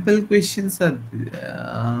 Sample questions are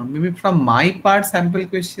maybe from my part. Sample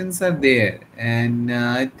questions are there, and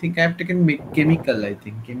I think I have taken chemical. I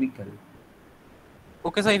think chemical.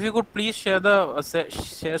 Okay, so if you could please share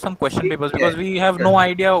share some question papers, because we have no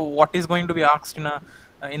idea what is going to be asked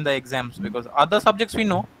in the exams, because other subjects we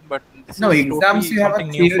know, but this no is exams totally you have a something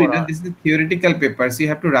new theory. for us. This is theoretical papers. You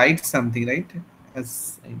have to write something, right?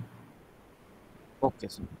 Okay,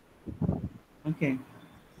 sir. Okay.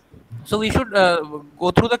 So we should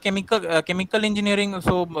go through the chemical engineering.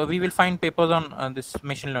 So we will find papers on this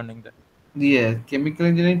machine learning there. Yeah, chemical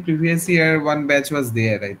engineering previous year one batch was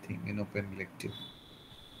there, I think, in open elective.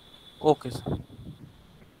 Okay, sir.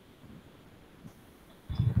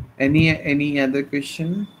 Any other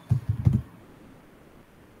question?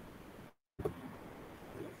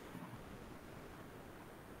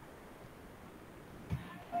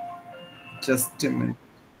 Just a minute.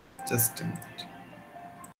 Just a minute.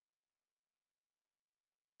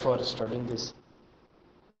 For studying this.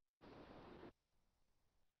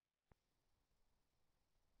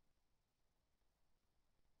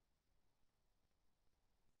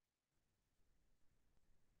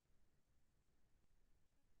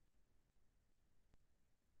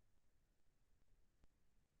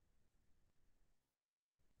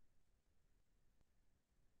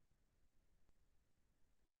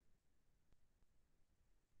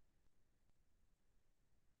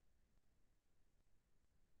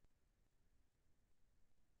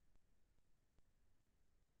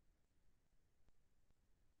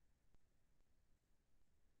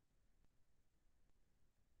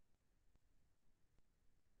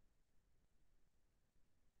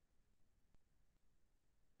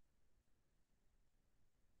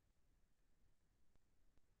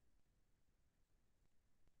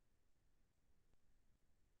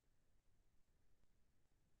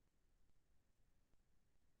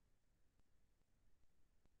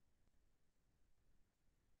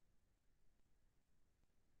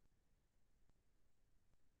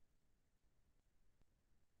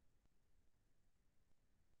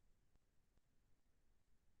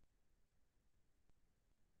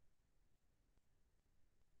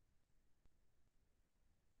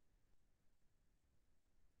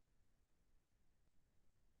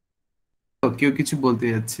 কেউ কিছু বলতে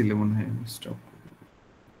যাচ্ছিল মনে হয়, stop.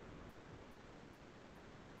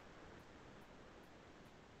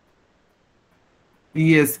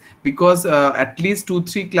 Yes, because at least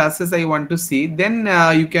 2-3 classes I want to see. Then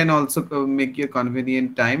you can also make your convenient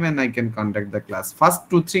time and I can conduct the class. First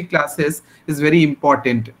 2-3 classes is very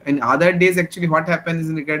important. In other days, actually, what happens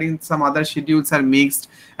is regarding some other schedules are mixed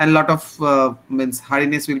and a lot of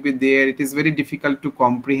hurriness will be there. It is very difficult to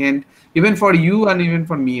comprehend, even for you and even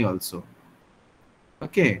for me also.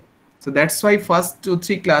 Okay. So that's why first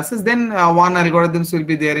 2-3 classes, then one algorithms will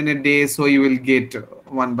be there in a day, so you will get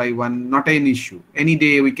one by one, not an issue. Any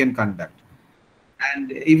day we can conduct.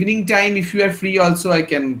 And evening time, if you are free also, I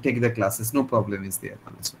can take the classes, no problem is there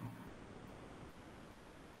also.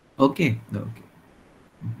 Okay.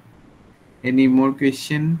 Any more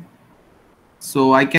question? So I can